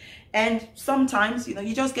me? And sometimes, you know,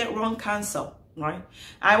 you just get wrong counsel. Right?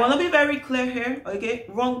 I want to be very clear here, okay?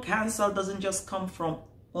 Wrong counsel doesn't just come from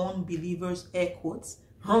unbelievers, air quotes.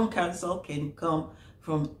 Wrong counsel can come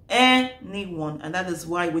from anyone, and that is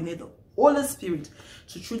why we need the Holy Spirit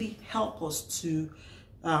to truly help us to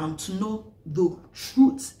know the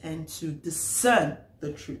truth and to discern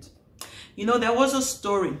the truth. You know, there was a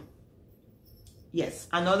story, yes,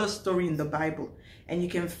 another story in the Bible, and you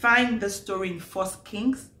can find the story in 1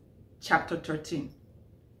 Kings chapter 13.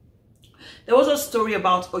 There was a story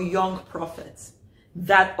about a young prophet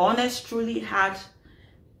that honestly truly had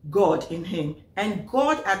God in him. And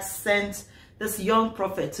God had sent this young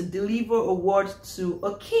prophet to deliver a word to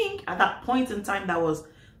a king at that point in time that was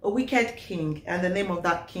a wicked king. And the name of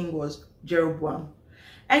that king was Jeroboam.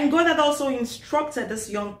 And God had also instructed this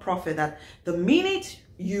young prophet that the minute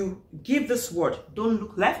you give this word, don't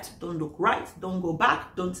look left, don't look right, don't go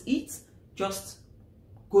back, don't eat, just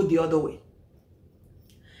go the other way.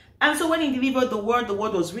 And so when he delivered the word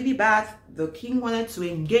was really bad. The king wanted to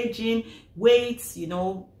engage him, wait, you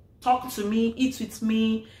know, talk to me, eat with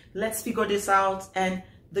me, let's figure this out. And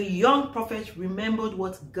the young prophet remembered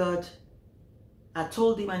what God had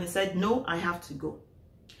told him, and he said, no, I have to go.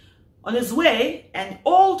 On his way, an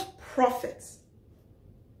old prophet,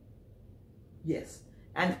 yes,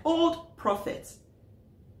 an old prophet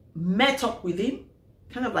met up with him,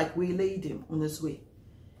 kind of like waylaid him on his way.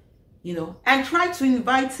 You know, and tried to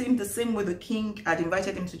invite him the same way the king had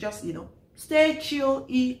invited him to just, you know, stay, chill,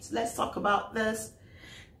 eat, let's talk about this.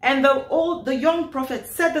 And the young prophet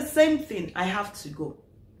said the same thing, I have to go.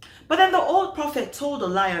 But then the old prophet told a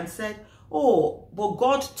lie and said, oh, but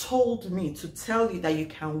God told me to tell you that you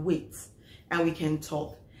can wait and we can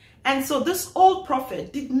talk. And so this old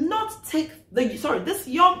prophet did not take this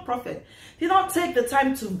young prophet did not take the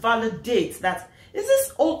time to validate that, is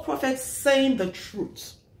this old prophet saying the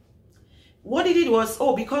truth? What he did was,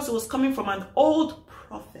 because it was coming from an old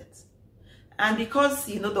prophet, and because,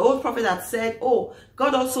 you know, the old prophet had said,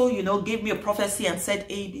 God also, you know, gave me a prophecy and said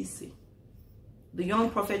ABC. The young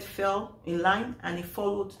prophet fell in line and he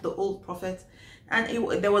followed the old prophet, and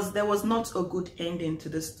there was not a good ending to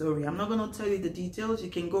the story. I'm not going to tell you the details, you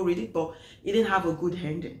can go read it, but it didn't have a good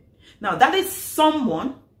ending. Now, that is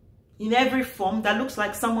someone in every form that looks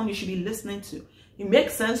like someone you should be listening to. It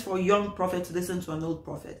makes sense for a young prophet to listen to an old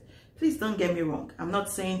prophet. Please don't get me wrong. I'm not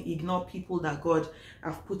saying ignore people that God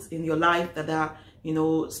have put in your life that are, you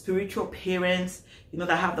know, spiritual parents, you know,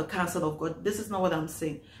 that have the counsel of God. This is not what I'm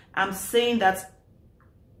saying. I'm saying that,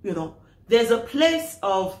 you know, there's a place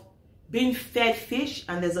of being fed fish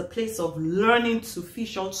and there's a place of learning to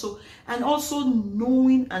fish also, and also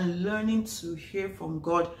knowing and learning to hear from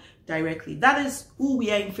God directly. That is who we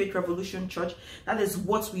are in Faith Revolution Church. That is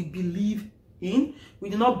what we believe in.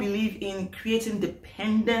 We do not believe in creating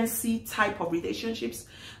dependency type of relationships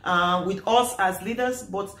with us as leaders,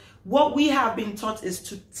 but what we have been taught is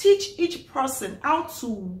to teach each person how to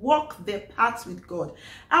walk their paths with God,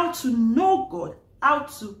 how to know God, how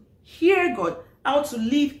to hear God, how to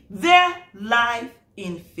live their life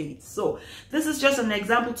in faith. So this is just an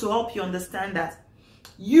example to help you understand that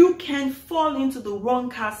you can fall into the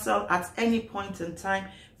wrong castle at any point in time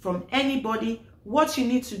from anybody. What you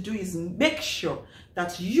need to do is make sure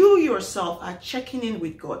that you yourself are checking in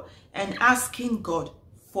with God and asking God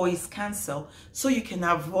for his counsel so you can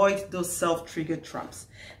avoid those self-triggered traps.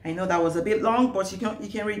 I know that was a bit long, but you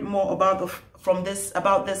can read more about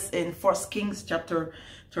this in 1 Kings chapter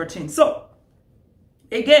 13. So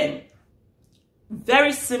again,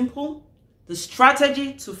 very simple, The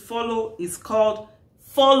strategy to follow is called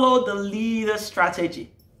follow the leader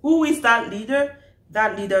strategy. Who is that leader?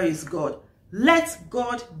 That leader is God. Let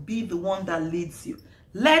God be the one that leads you.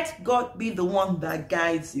 Let God be the one that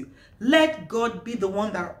guides you. Let God be the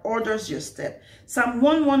one that orders your step. Psalm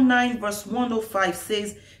 119 verse 105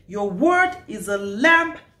 says, your word is a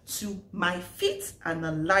lamp to my feet and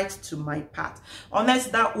a light to my path.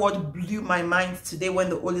 Honestly, that word blew my mind today when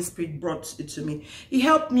the Holy Spirit brought it to me. He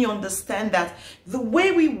helped me understand that the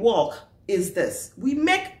way we walk is this. We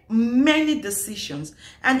make many decisions,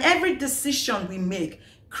 and every decision we make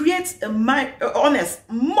creates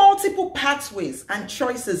multiple pathways and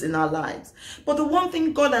choices in our lives. But the one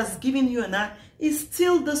thing God has given you and I is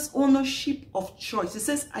still this ownership of choice. He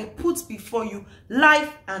says, I put before you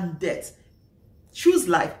life and death. Choose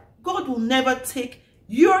life. God will never take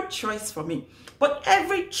your choice from me. But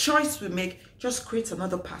every choice we make just creates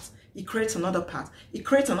another path. It creates another path. It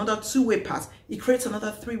creates another two-way path. It creates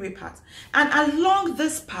another three-way path. And along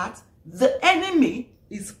this path, the enemy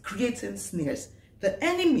is creating snares. The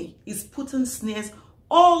enemy is putting snares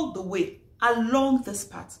all the way along this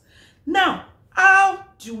path. Now, how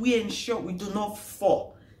do we ensure we do not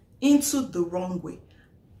fall into the wrong way?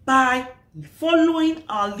 By following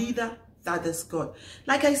our leader, that is God.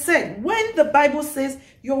 Like I said, when the Bible says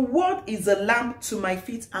your word is a lamp to my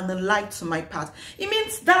feet and a light to my path, it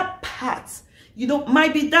means that path,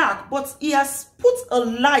 might be dark, but he has put a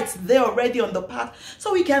light there already on the path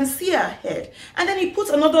so we can see ahead. And then he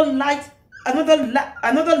puts another light,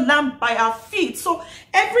 another lamp by our feet. So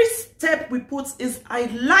every step we put is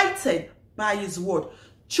highlighted by his word,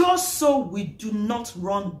 just so we do not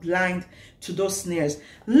run blind to those snares.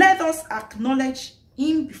 Let us acknowledge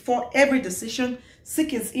him before every decision,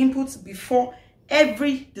 seek his input before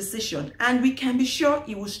every decision, and we can be sure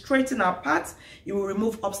he will straighten our paths. He will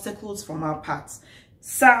remove obstacles from our paths.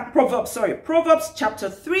 Proverbs chapter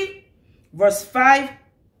 3 verse 5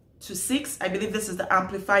 to 6, I believe this is the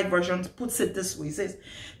Amplified version, puts it this way. It says,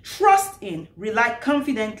 trust in, rely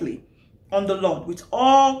confidently on the Lord with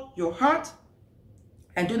all your heart,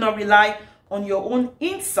 and do not rely on your own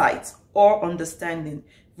insight or understanding.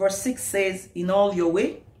 Verse 6 says, in all your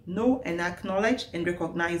way, know and acknowledge and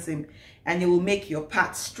recognize him, and he will make your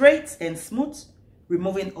path straight and smooth,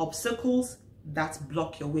 removing obstacles that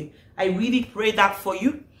block your way. I really pray that for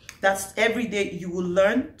you, that every day you will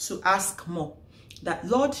learn to ask more. That,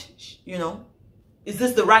 Lord, is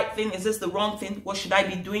this the right thing? Is this the wrong thing? What should I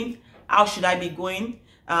be doing? How should I be going?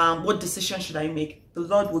 What decision should I make? The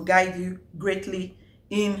Lord will guide you greatly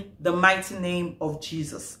in the mighty name of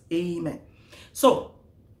Jesus. Amen. So,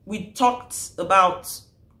 we talked about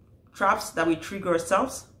traps that we trigger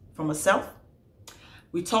ourselves from ourselves.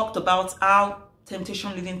 We talked about how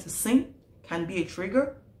temptation leading to sin can be a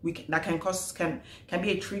trigger. Can be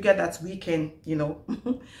a trigger that we can,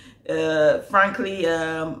 frankly,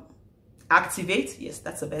 activate. Yes,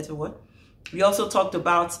 that's a better word. We also talked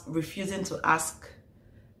about refusing to ask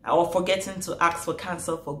or forgetting to ask for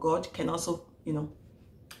counsel for God can also,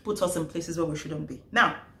 put us in places where we shouldn't be.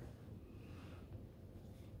 Now,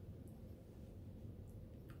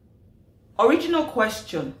 original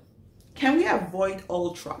question, can we avoid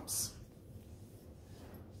all traps?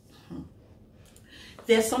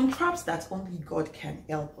 There's some traps that only God can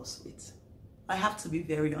help us with. I have to be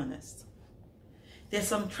very honest. There's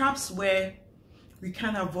some traps where we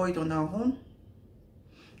can't avoid on our own.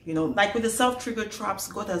 Like with the self-trigger traps,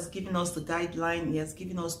 God has given us the guideline. He has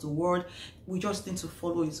given us the word. We just need to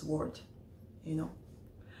follow his word,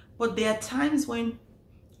 But there are times when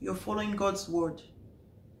you're following God's word.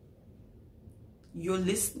 You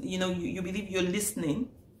believe you're listening.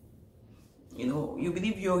 You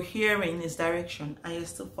believe you're hearing his direction, and you're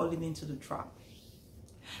still falling into the trap.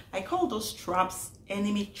 I call those traps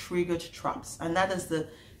enemy-triggered traps, and that is the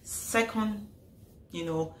second,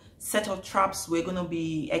 set of traps we're going to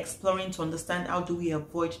be exploring to understand how do we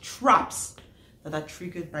avoid traps that are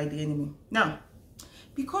triggered by the enemy. Now,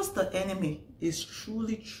 because the enemy is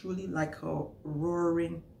truly, truly like a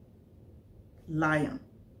roaring lion,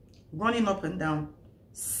 running up and down,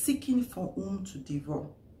 seeking for whom to devour,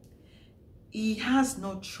 he has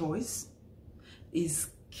no choice. His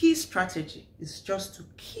key strategy is just to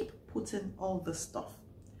keep putting all the stuff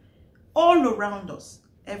all around us,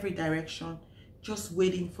 every direction, just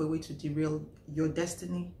waiting for a way to derail your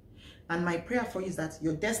destiny. And my prayer for you is that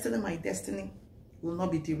your destiny, my destiny, will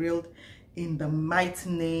not be derailed in the mighty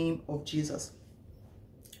name of Jesus.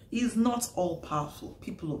 He is not all powerful,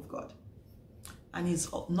 people of God, and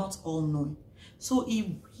he's not all knowing. So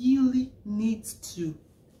he really needs to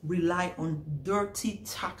rely on dirty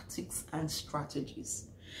tactics and strategies.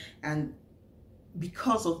 And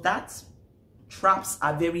because of that, traps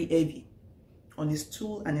are very heavy on his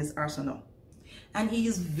tool and his arsenal. And he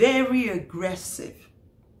is very aggressive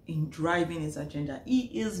in driving his agenda. He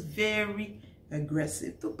is very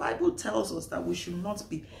aggressive. The Bible tells us that we should not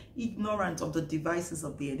be ignorant of the devices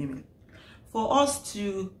of the enemy. For us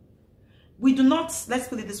to, we do not, let's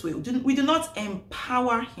put it this way, we do not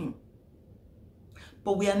empower him,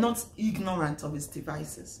 but we are not ignorant of his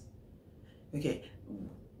devices. Okay,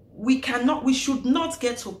 we should not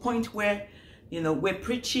get to a point where, you know, we're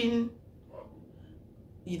preaching,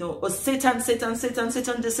 you know, oh, Satan,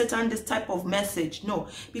 this type of message. No,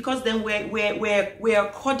 because then we're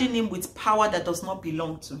according him with power that does not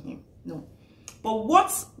belong to him. No, but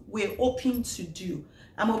what we're hoping to do,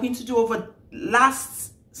 I'm hoping to do over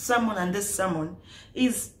last sermon and this sermon,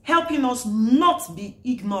 is helping us not be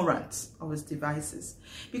ignorant of his devices,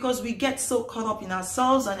 because we get so caught up in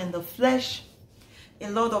ourselves and in the flesh. A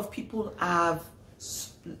lot of people have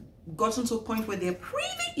gotten to a point where they're pretty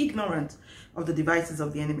ignorant of the devices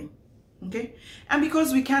of the enemy. Okay, and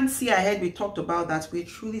because we can't see ahead, we talked about that, we're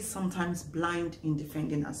truly sometimes blind in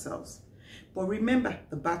defending ourselves. But remember,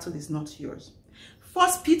 the battle is not yours. 1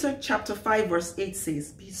 Peter chapter 5 verse 8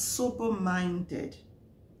 says, be sober-minded,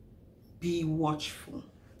 be watchful.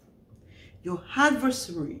 Your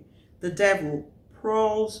adversary, the devil,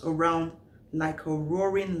 prowls around like a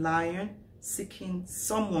roaring lion, seeking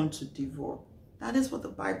someone to devour. That is what the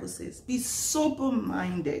Bible says. Be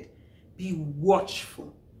sober-minded, be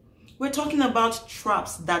watchful. We're talking about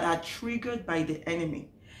traps that are triggered by the enemy.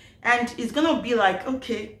 And it's going to be like,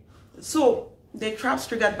 okay, so the traps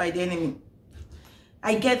triggered by the enemy.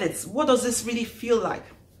 I get it. What does this really feel like?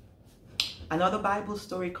 Another Bible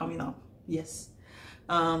story coming up. Yes.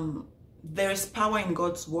 There is power in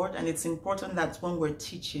God's word, and it's important that when we're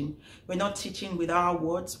teaching, we're not teaching with our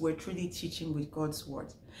words, we're truly teaching with God's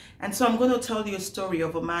word. And so I'm going to tell you a story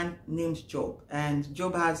of a man named Job. And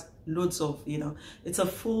Job has loads of, you know, it's a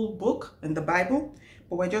full book in the Bible,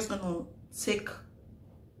 but we're just going to take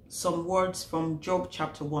some words from Job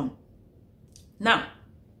chapter 1. Now,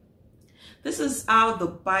 this is how the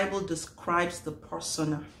Bible describes the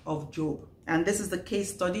persona of Job. And this is the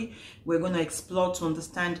case study we're going to explore to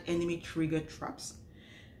understand enemy trigger traps.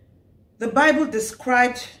 The Bible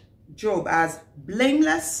described Job as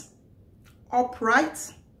blameless,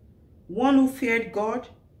 upright, one who feared God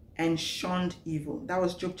and shunned evil. That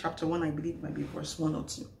was Job chapter 1, I believe, maybe verse 1 or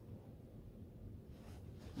 2.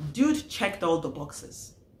 Dude checked all the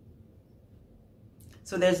boxes.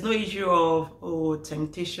 So there's no issue of, oh,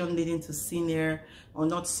 temptation leading to sin here, or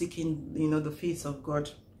not seeking, you know, the face of God.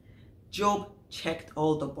 Job checked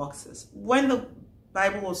all the boxes. When the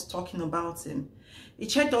Bible was talking about him, he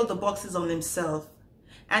checked all the boxes on himself.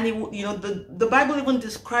 And he, you know, the Bible even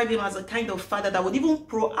described him as a kind of father that would even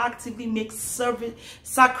proactively make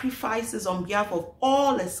sacrifices on behalf of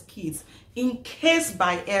all his kids, in case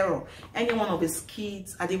by error any one of his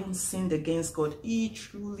kids had even sinned against God. He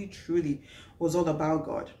truly was all about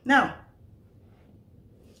God. Now,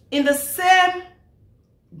 in the same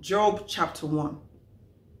Job chapter 1,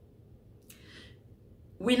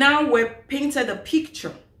 we now were painted a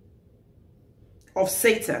picture of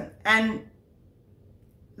Satan, and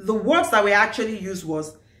the words that we actually used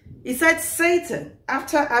was, it said Satan,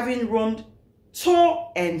 after having roamed to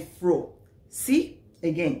and fro. See,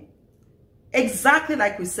 again, exactly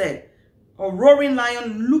like we said, a roaring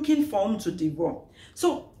lion looking for whom to devour.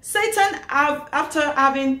 So Satan, after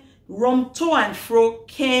having roamed to and fro,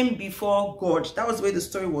 came before God. That was where the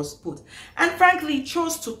story was put. And frankly,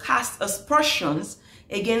 chose to cast aspersions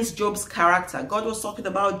against Job's character. God was talking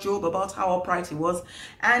about Job, about how upright he was.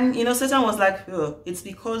 And, you know, Satan was like, oh, it's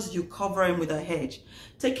because you cover him with a hedge.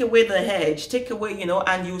 Take away the hedge, take away, you know,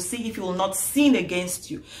 and you'll see if he will not sin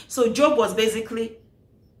against you. So Job was basically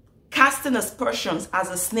casting aspersions as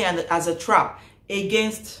a snare and as a trap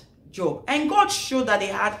against Job. And God showed that he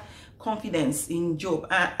had confidence in Job.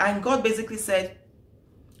 And God basically said,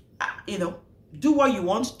 you know, do what you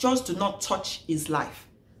want, just do not touch his life.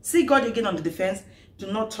 See God again on the defense.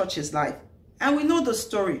 Do not touch his life. And we know the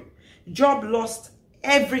story. Job lost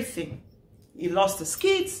everything. He lost his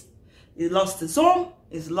kids, he lost his home,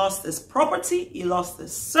 he lost his property, he lost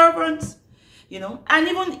his servants, you know, and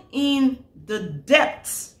even in the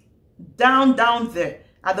depths, down there,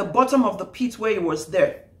 at the bottom of the pit where he was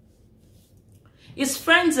there, his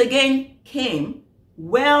friends again came,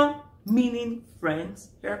 well-meaning friends,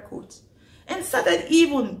 air quotes, and started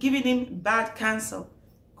even giving him bad counsel.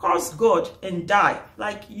 Curse God and die.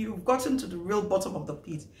 Like, you've gotten to the real bottom of the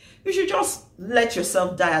pit. You should just let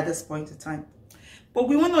yourself die at this point in time. But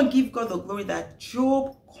we want to give God the glory that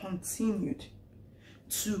Job continued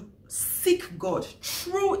to seek God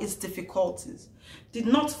through his difficulties, did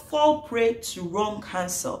not fall prey to wrong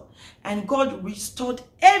counsel, and God restored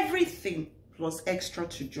everything plus extra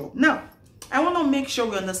to Job. Now, I want to make sure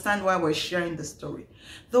we understand why we're sharing the story.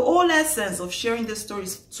 The whole essence of sharing the story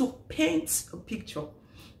is to paint a picture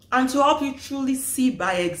and to help you truly see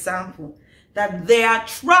by example that there are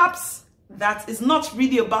traps that is not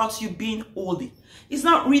really about you being holy. It's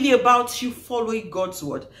not really about you following God's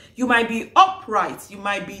word. You might be upright. You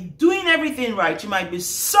might be doing everything right. You might be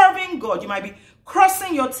serving God. You might be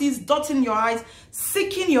crossing your T's, dotting your I's,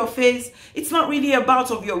 seeking your face. It's not really about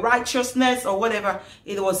of your righteousness or whatever.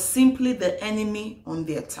 It was simply the enemy on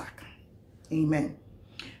the attack. Amen.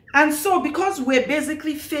 And so because we're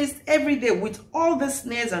basically faced every day with all the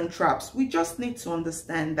snares and traps, we just need to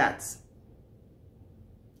understand that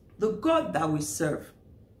the God that we serve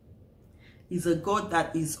is a God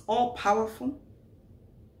that is all-powerful,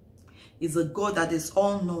 is a God that is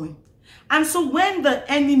all-knowing. And so when the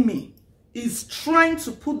enemy is trying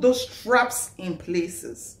to put those traps in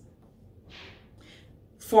places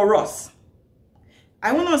for us,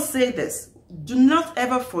 I want to say this. Do not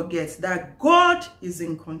ever forget that God is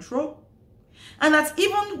in control, and that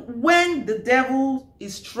even when the devil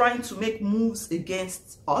is trying to make moves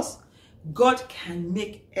against us, God can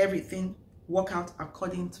make everything work out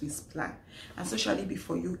according to his plan. And so shall it be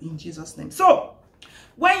for you in Jesus' name. So,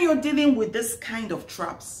 when you're dealing with this kind of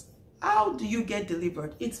traps, how do you get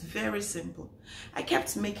delivered? It's very simple. I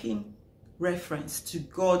kept making reference to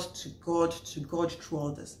God, to God, to God through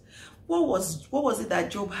all this. What was it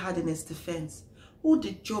that Job had in his defense? Who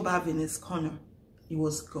did Job have in his corner? It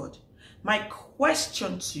was God. My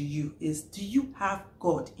question to you is, do you have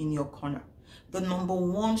God in your corner? The number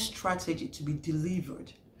one strategy to be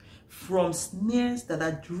delivered from snares that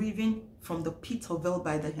are driven from the pit of hell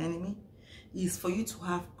by the enemy is for you to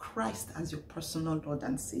have Christ as your personal Lord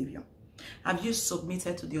and Savior. Have you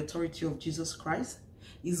submitted to the authority of Jesus Christ?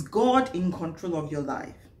 Is God in control of your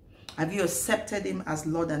life? Have you accepted him as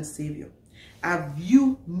Lord and Savior? Have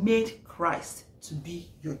you made Christ to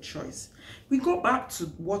be your choice? We go back to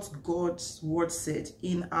what God's word said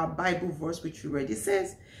in our Bible verse which we read. It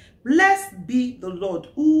says, blessed be the Lord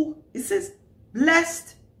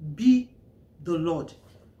blessed be the Lord.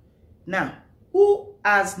 Now, who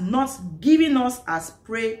has not given us as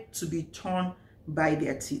prey to be torn by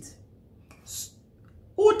their teeth?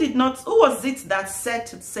 Who was it that said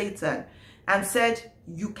to Satan and said,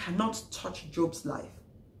 you cannot touch Job's life?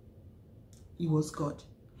 It was God.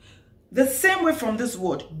 The same way from this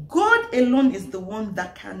word, God alone is the one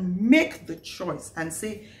that can make the choice and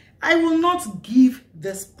say, I will not give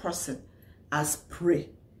this person as prey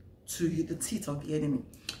to the teeth of the enemy.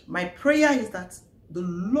 My prayer is that the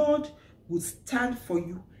Lord will stand for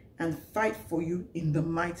you and fight for you in the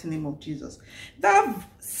mighty name of Jesus. That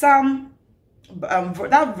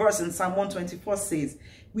verse in Psalm 124 says,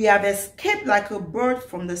 we have escaped like a bird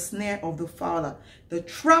from the snare of the fowler. The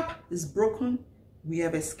trap is broken. We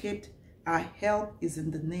have escaped. Our help is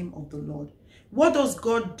in the name of the Lord. What does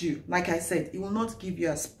God do? Like I said, he will not give you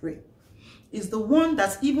a prey. It's the one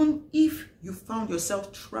that even if you found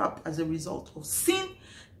yourself trapped as a result of sin,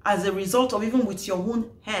 as a result of even with your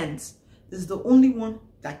own hands, is the only one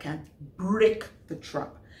that can break the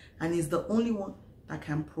trap. And is the only one that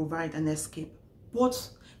can provide an escape. But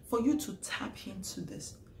for you to tap into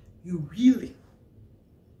this, you really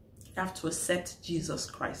have to accept Jesus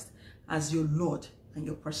Christ as your Lord and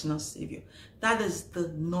your personal Savior. That is the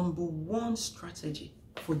number one strategy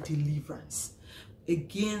for deliverance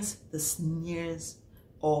against the snares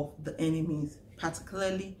of the enemies,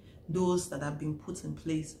 particularly those that have been put in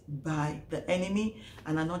place by the enemy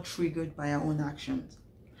and are not triggered by our own actions.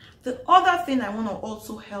 The other thing I want to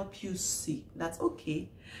also help you see that, okay,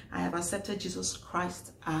 I have accepted Jesus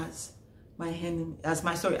Christ as my enemy, as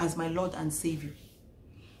my Lord and Savior.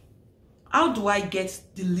 How do I get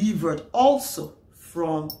delivered also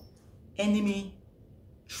from enemy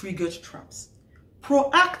triggered traps?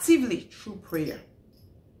 Proactively through prayer.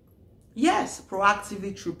 Yes,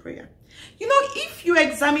 proactively through prayer. You know, if you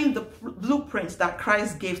examine the blueprints that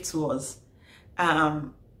Christ gave to us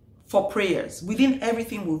for prayers, within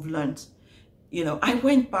everything we've learned, you know, I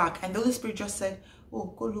went back and the Holy Spirit just said,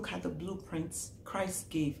 oh, go look at the blueprints Christ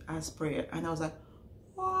gave as prayer. And I was like,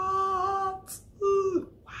 what? Ooh,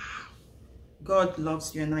 wow. God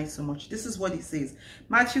loves you and I so much. This is what he says.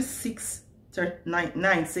 Matthew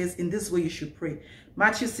 6:9 says, in this way you should pray.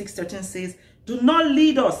 Matthew 6:13 says, do not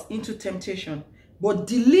lead us into temptation, but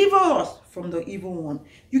deliver us from the evil one.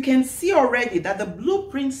 You can see already that the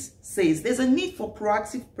blueprint says there's a need for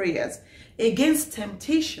proactive prayers against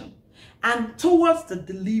temptation and towards the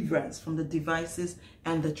deliverance from the devices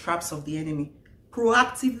and the traps of the enemy.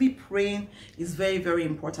 Proactively praying is very, very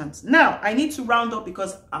important. Now, I need to round up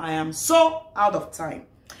because I am so out of time.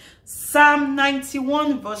 Psalm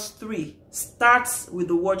 91 verse 3 starts with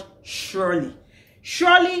the word surely.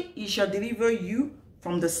 Surely he shall deliver you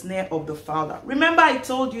from the snare of the fowler. Remember, I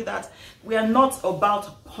told you that we are not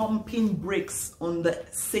about pumping brakes on the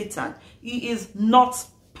Satan. He is not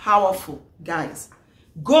powerful, guys.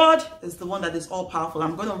 God is the one that is all powerful.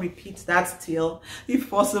 I'm going to repeat that till, if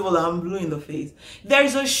possible, I'm blue in the face. There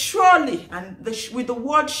is a surely, and with the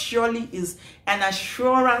word surely is an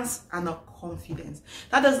assurance and a confidence.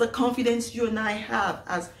 That is the confidence you and I have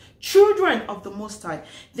as children of the Most High.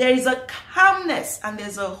 There is a calmness and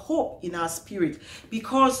there's a hope in our spirit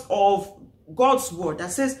because of God's word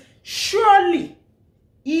that says, surely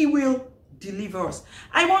he will deliver us.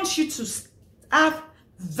 I want you to have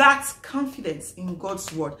that confidence in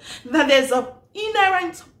God's word, that there's an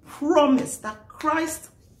inherent promise that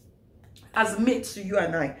Christ has made to you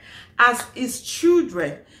and I as his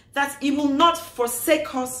children, that he will not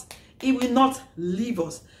forsake us, he will not leave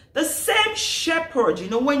us. The same shepherd, you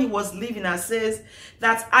know, when he was leaving us, says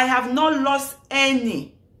that I have not lost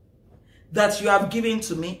any that you have given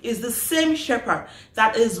to me, is the same shepherd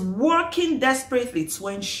that is working desperately to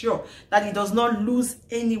ensure that he does not lose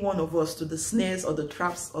any one of us to the snares or the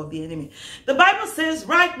traps of the enemy. The Bible says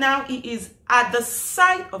right now he is at the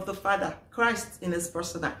side of the Father, Christ in his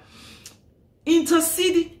person,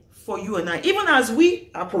 interceding for you and I. Even as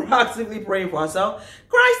we are proactively praying for ourselves,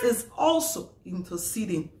 Christ is also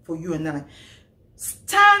interceding for you and I.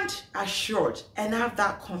 Stand assured and have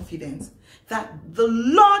that confidence that the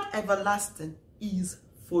Lord everlasting is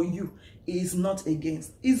for you. He is not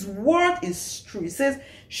against. His word is true. He says,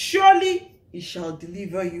 surely he shall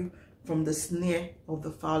deliver you from the snare of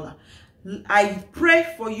the fowler. I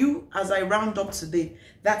pray for you as I round up today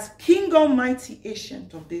that King Almighty,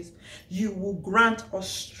 Ancient of Days, you will grant us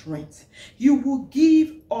strength. You will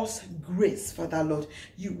give us grace, Father Lord.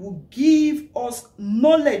 You will give us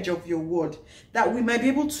knowledge of your word, that we might be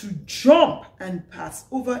able to jump and pass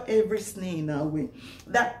over every snare in our way.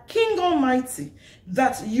 That King Almighty,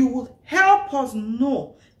 that you will help us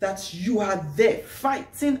know that you are there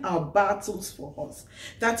fighting our battles for us.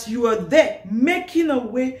 That you are there making a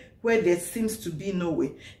way where there seems to be no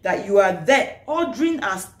way. That you are there ordering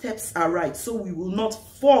our steps aright so we will not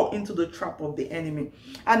fall into the trap of the enemy.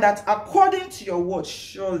 And that according to your word,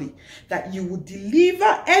 surely, that you will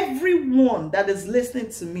deliver everyone that is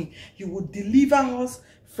listening to me. You will deliver us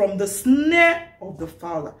from the snare of the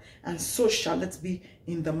fowler. And so shall it be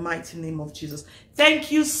in the mighty name of Jesus.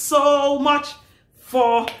 Thank you so much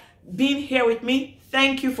for being here with me.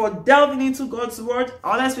 Thank you for delving into God's word.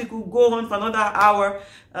 Honestly, we could go on for another hour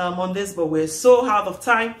on this, but we're so out of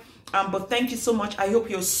time. But thank you so much. I hope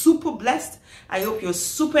you're super blessed. I hope you're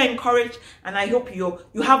super encouraged. And I hope you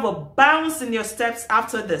have a bounce in your steps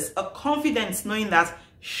after this. A confidence knowing that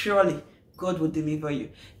surely God will deliver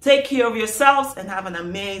you. Take care of yourselves and have an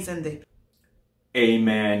amazing day.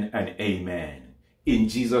 Amen and amen. In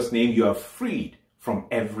Jesus' name, you are freed from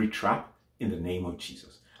every trap in the name of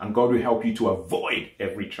Jesus. And God will help you to avoid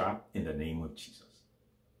every trap in the name of Jesus.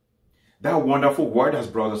 That wonderful word has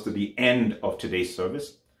brought us to the end of today's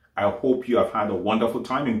service. I hope you have had a wonderful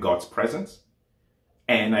time in God's presence.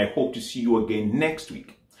 And I hope to see you again next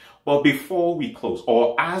week. But before we close,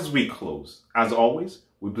 or as we close, as always,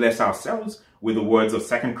 we bless ourselves with the words of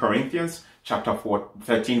 2 Corinthians chapter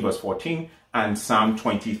 13 verse 14 and Psalm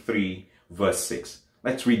 23 verse 6.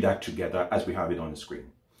 Let's read that together as we have it on the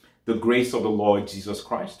screen. The grace of the Lord Jesus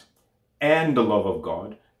Christ and the love of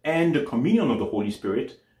God and the communion of the Holy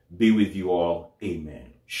Spirit be with you all.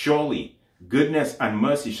 Amen. Surely goodness and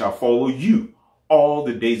mercy shall follow you all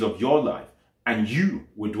the days of your life, and you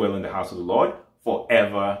will dwell in the house of the Lord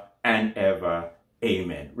forever and ever.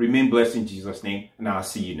 Amen. Remain blessed in Jesus' name, and I'll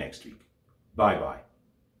see you next week. Bye-bye.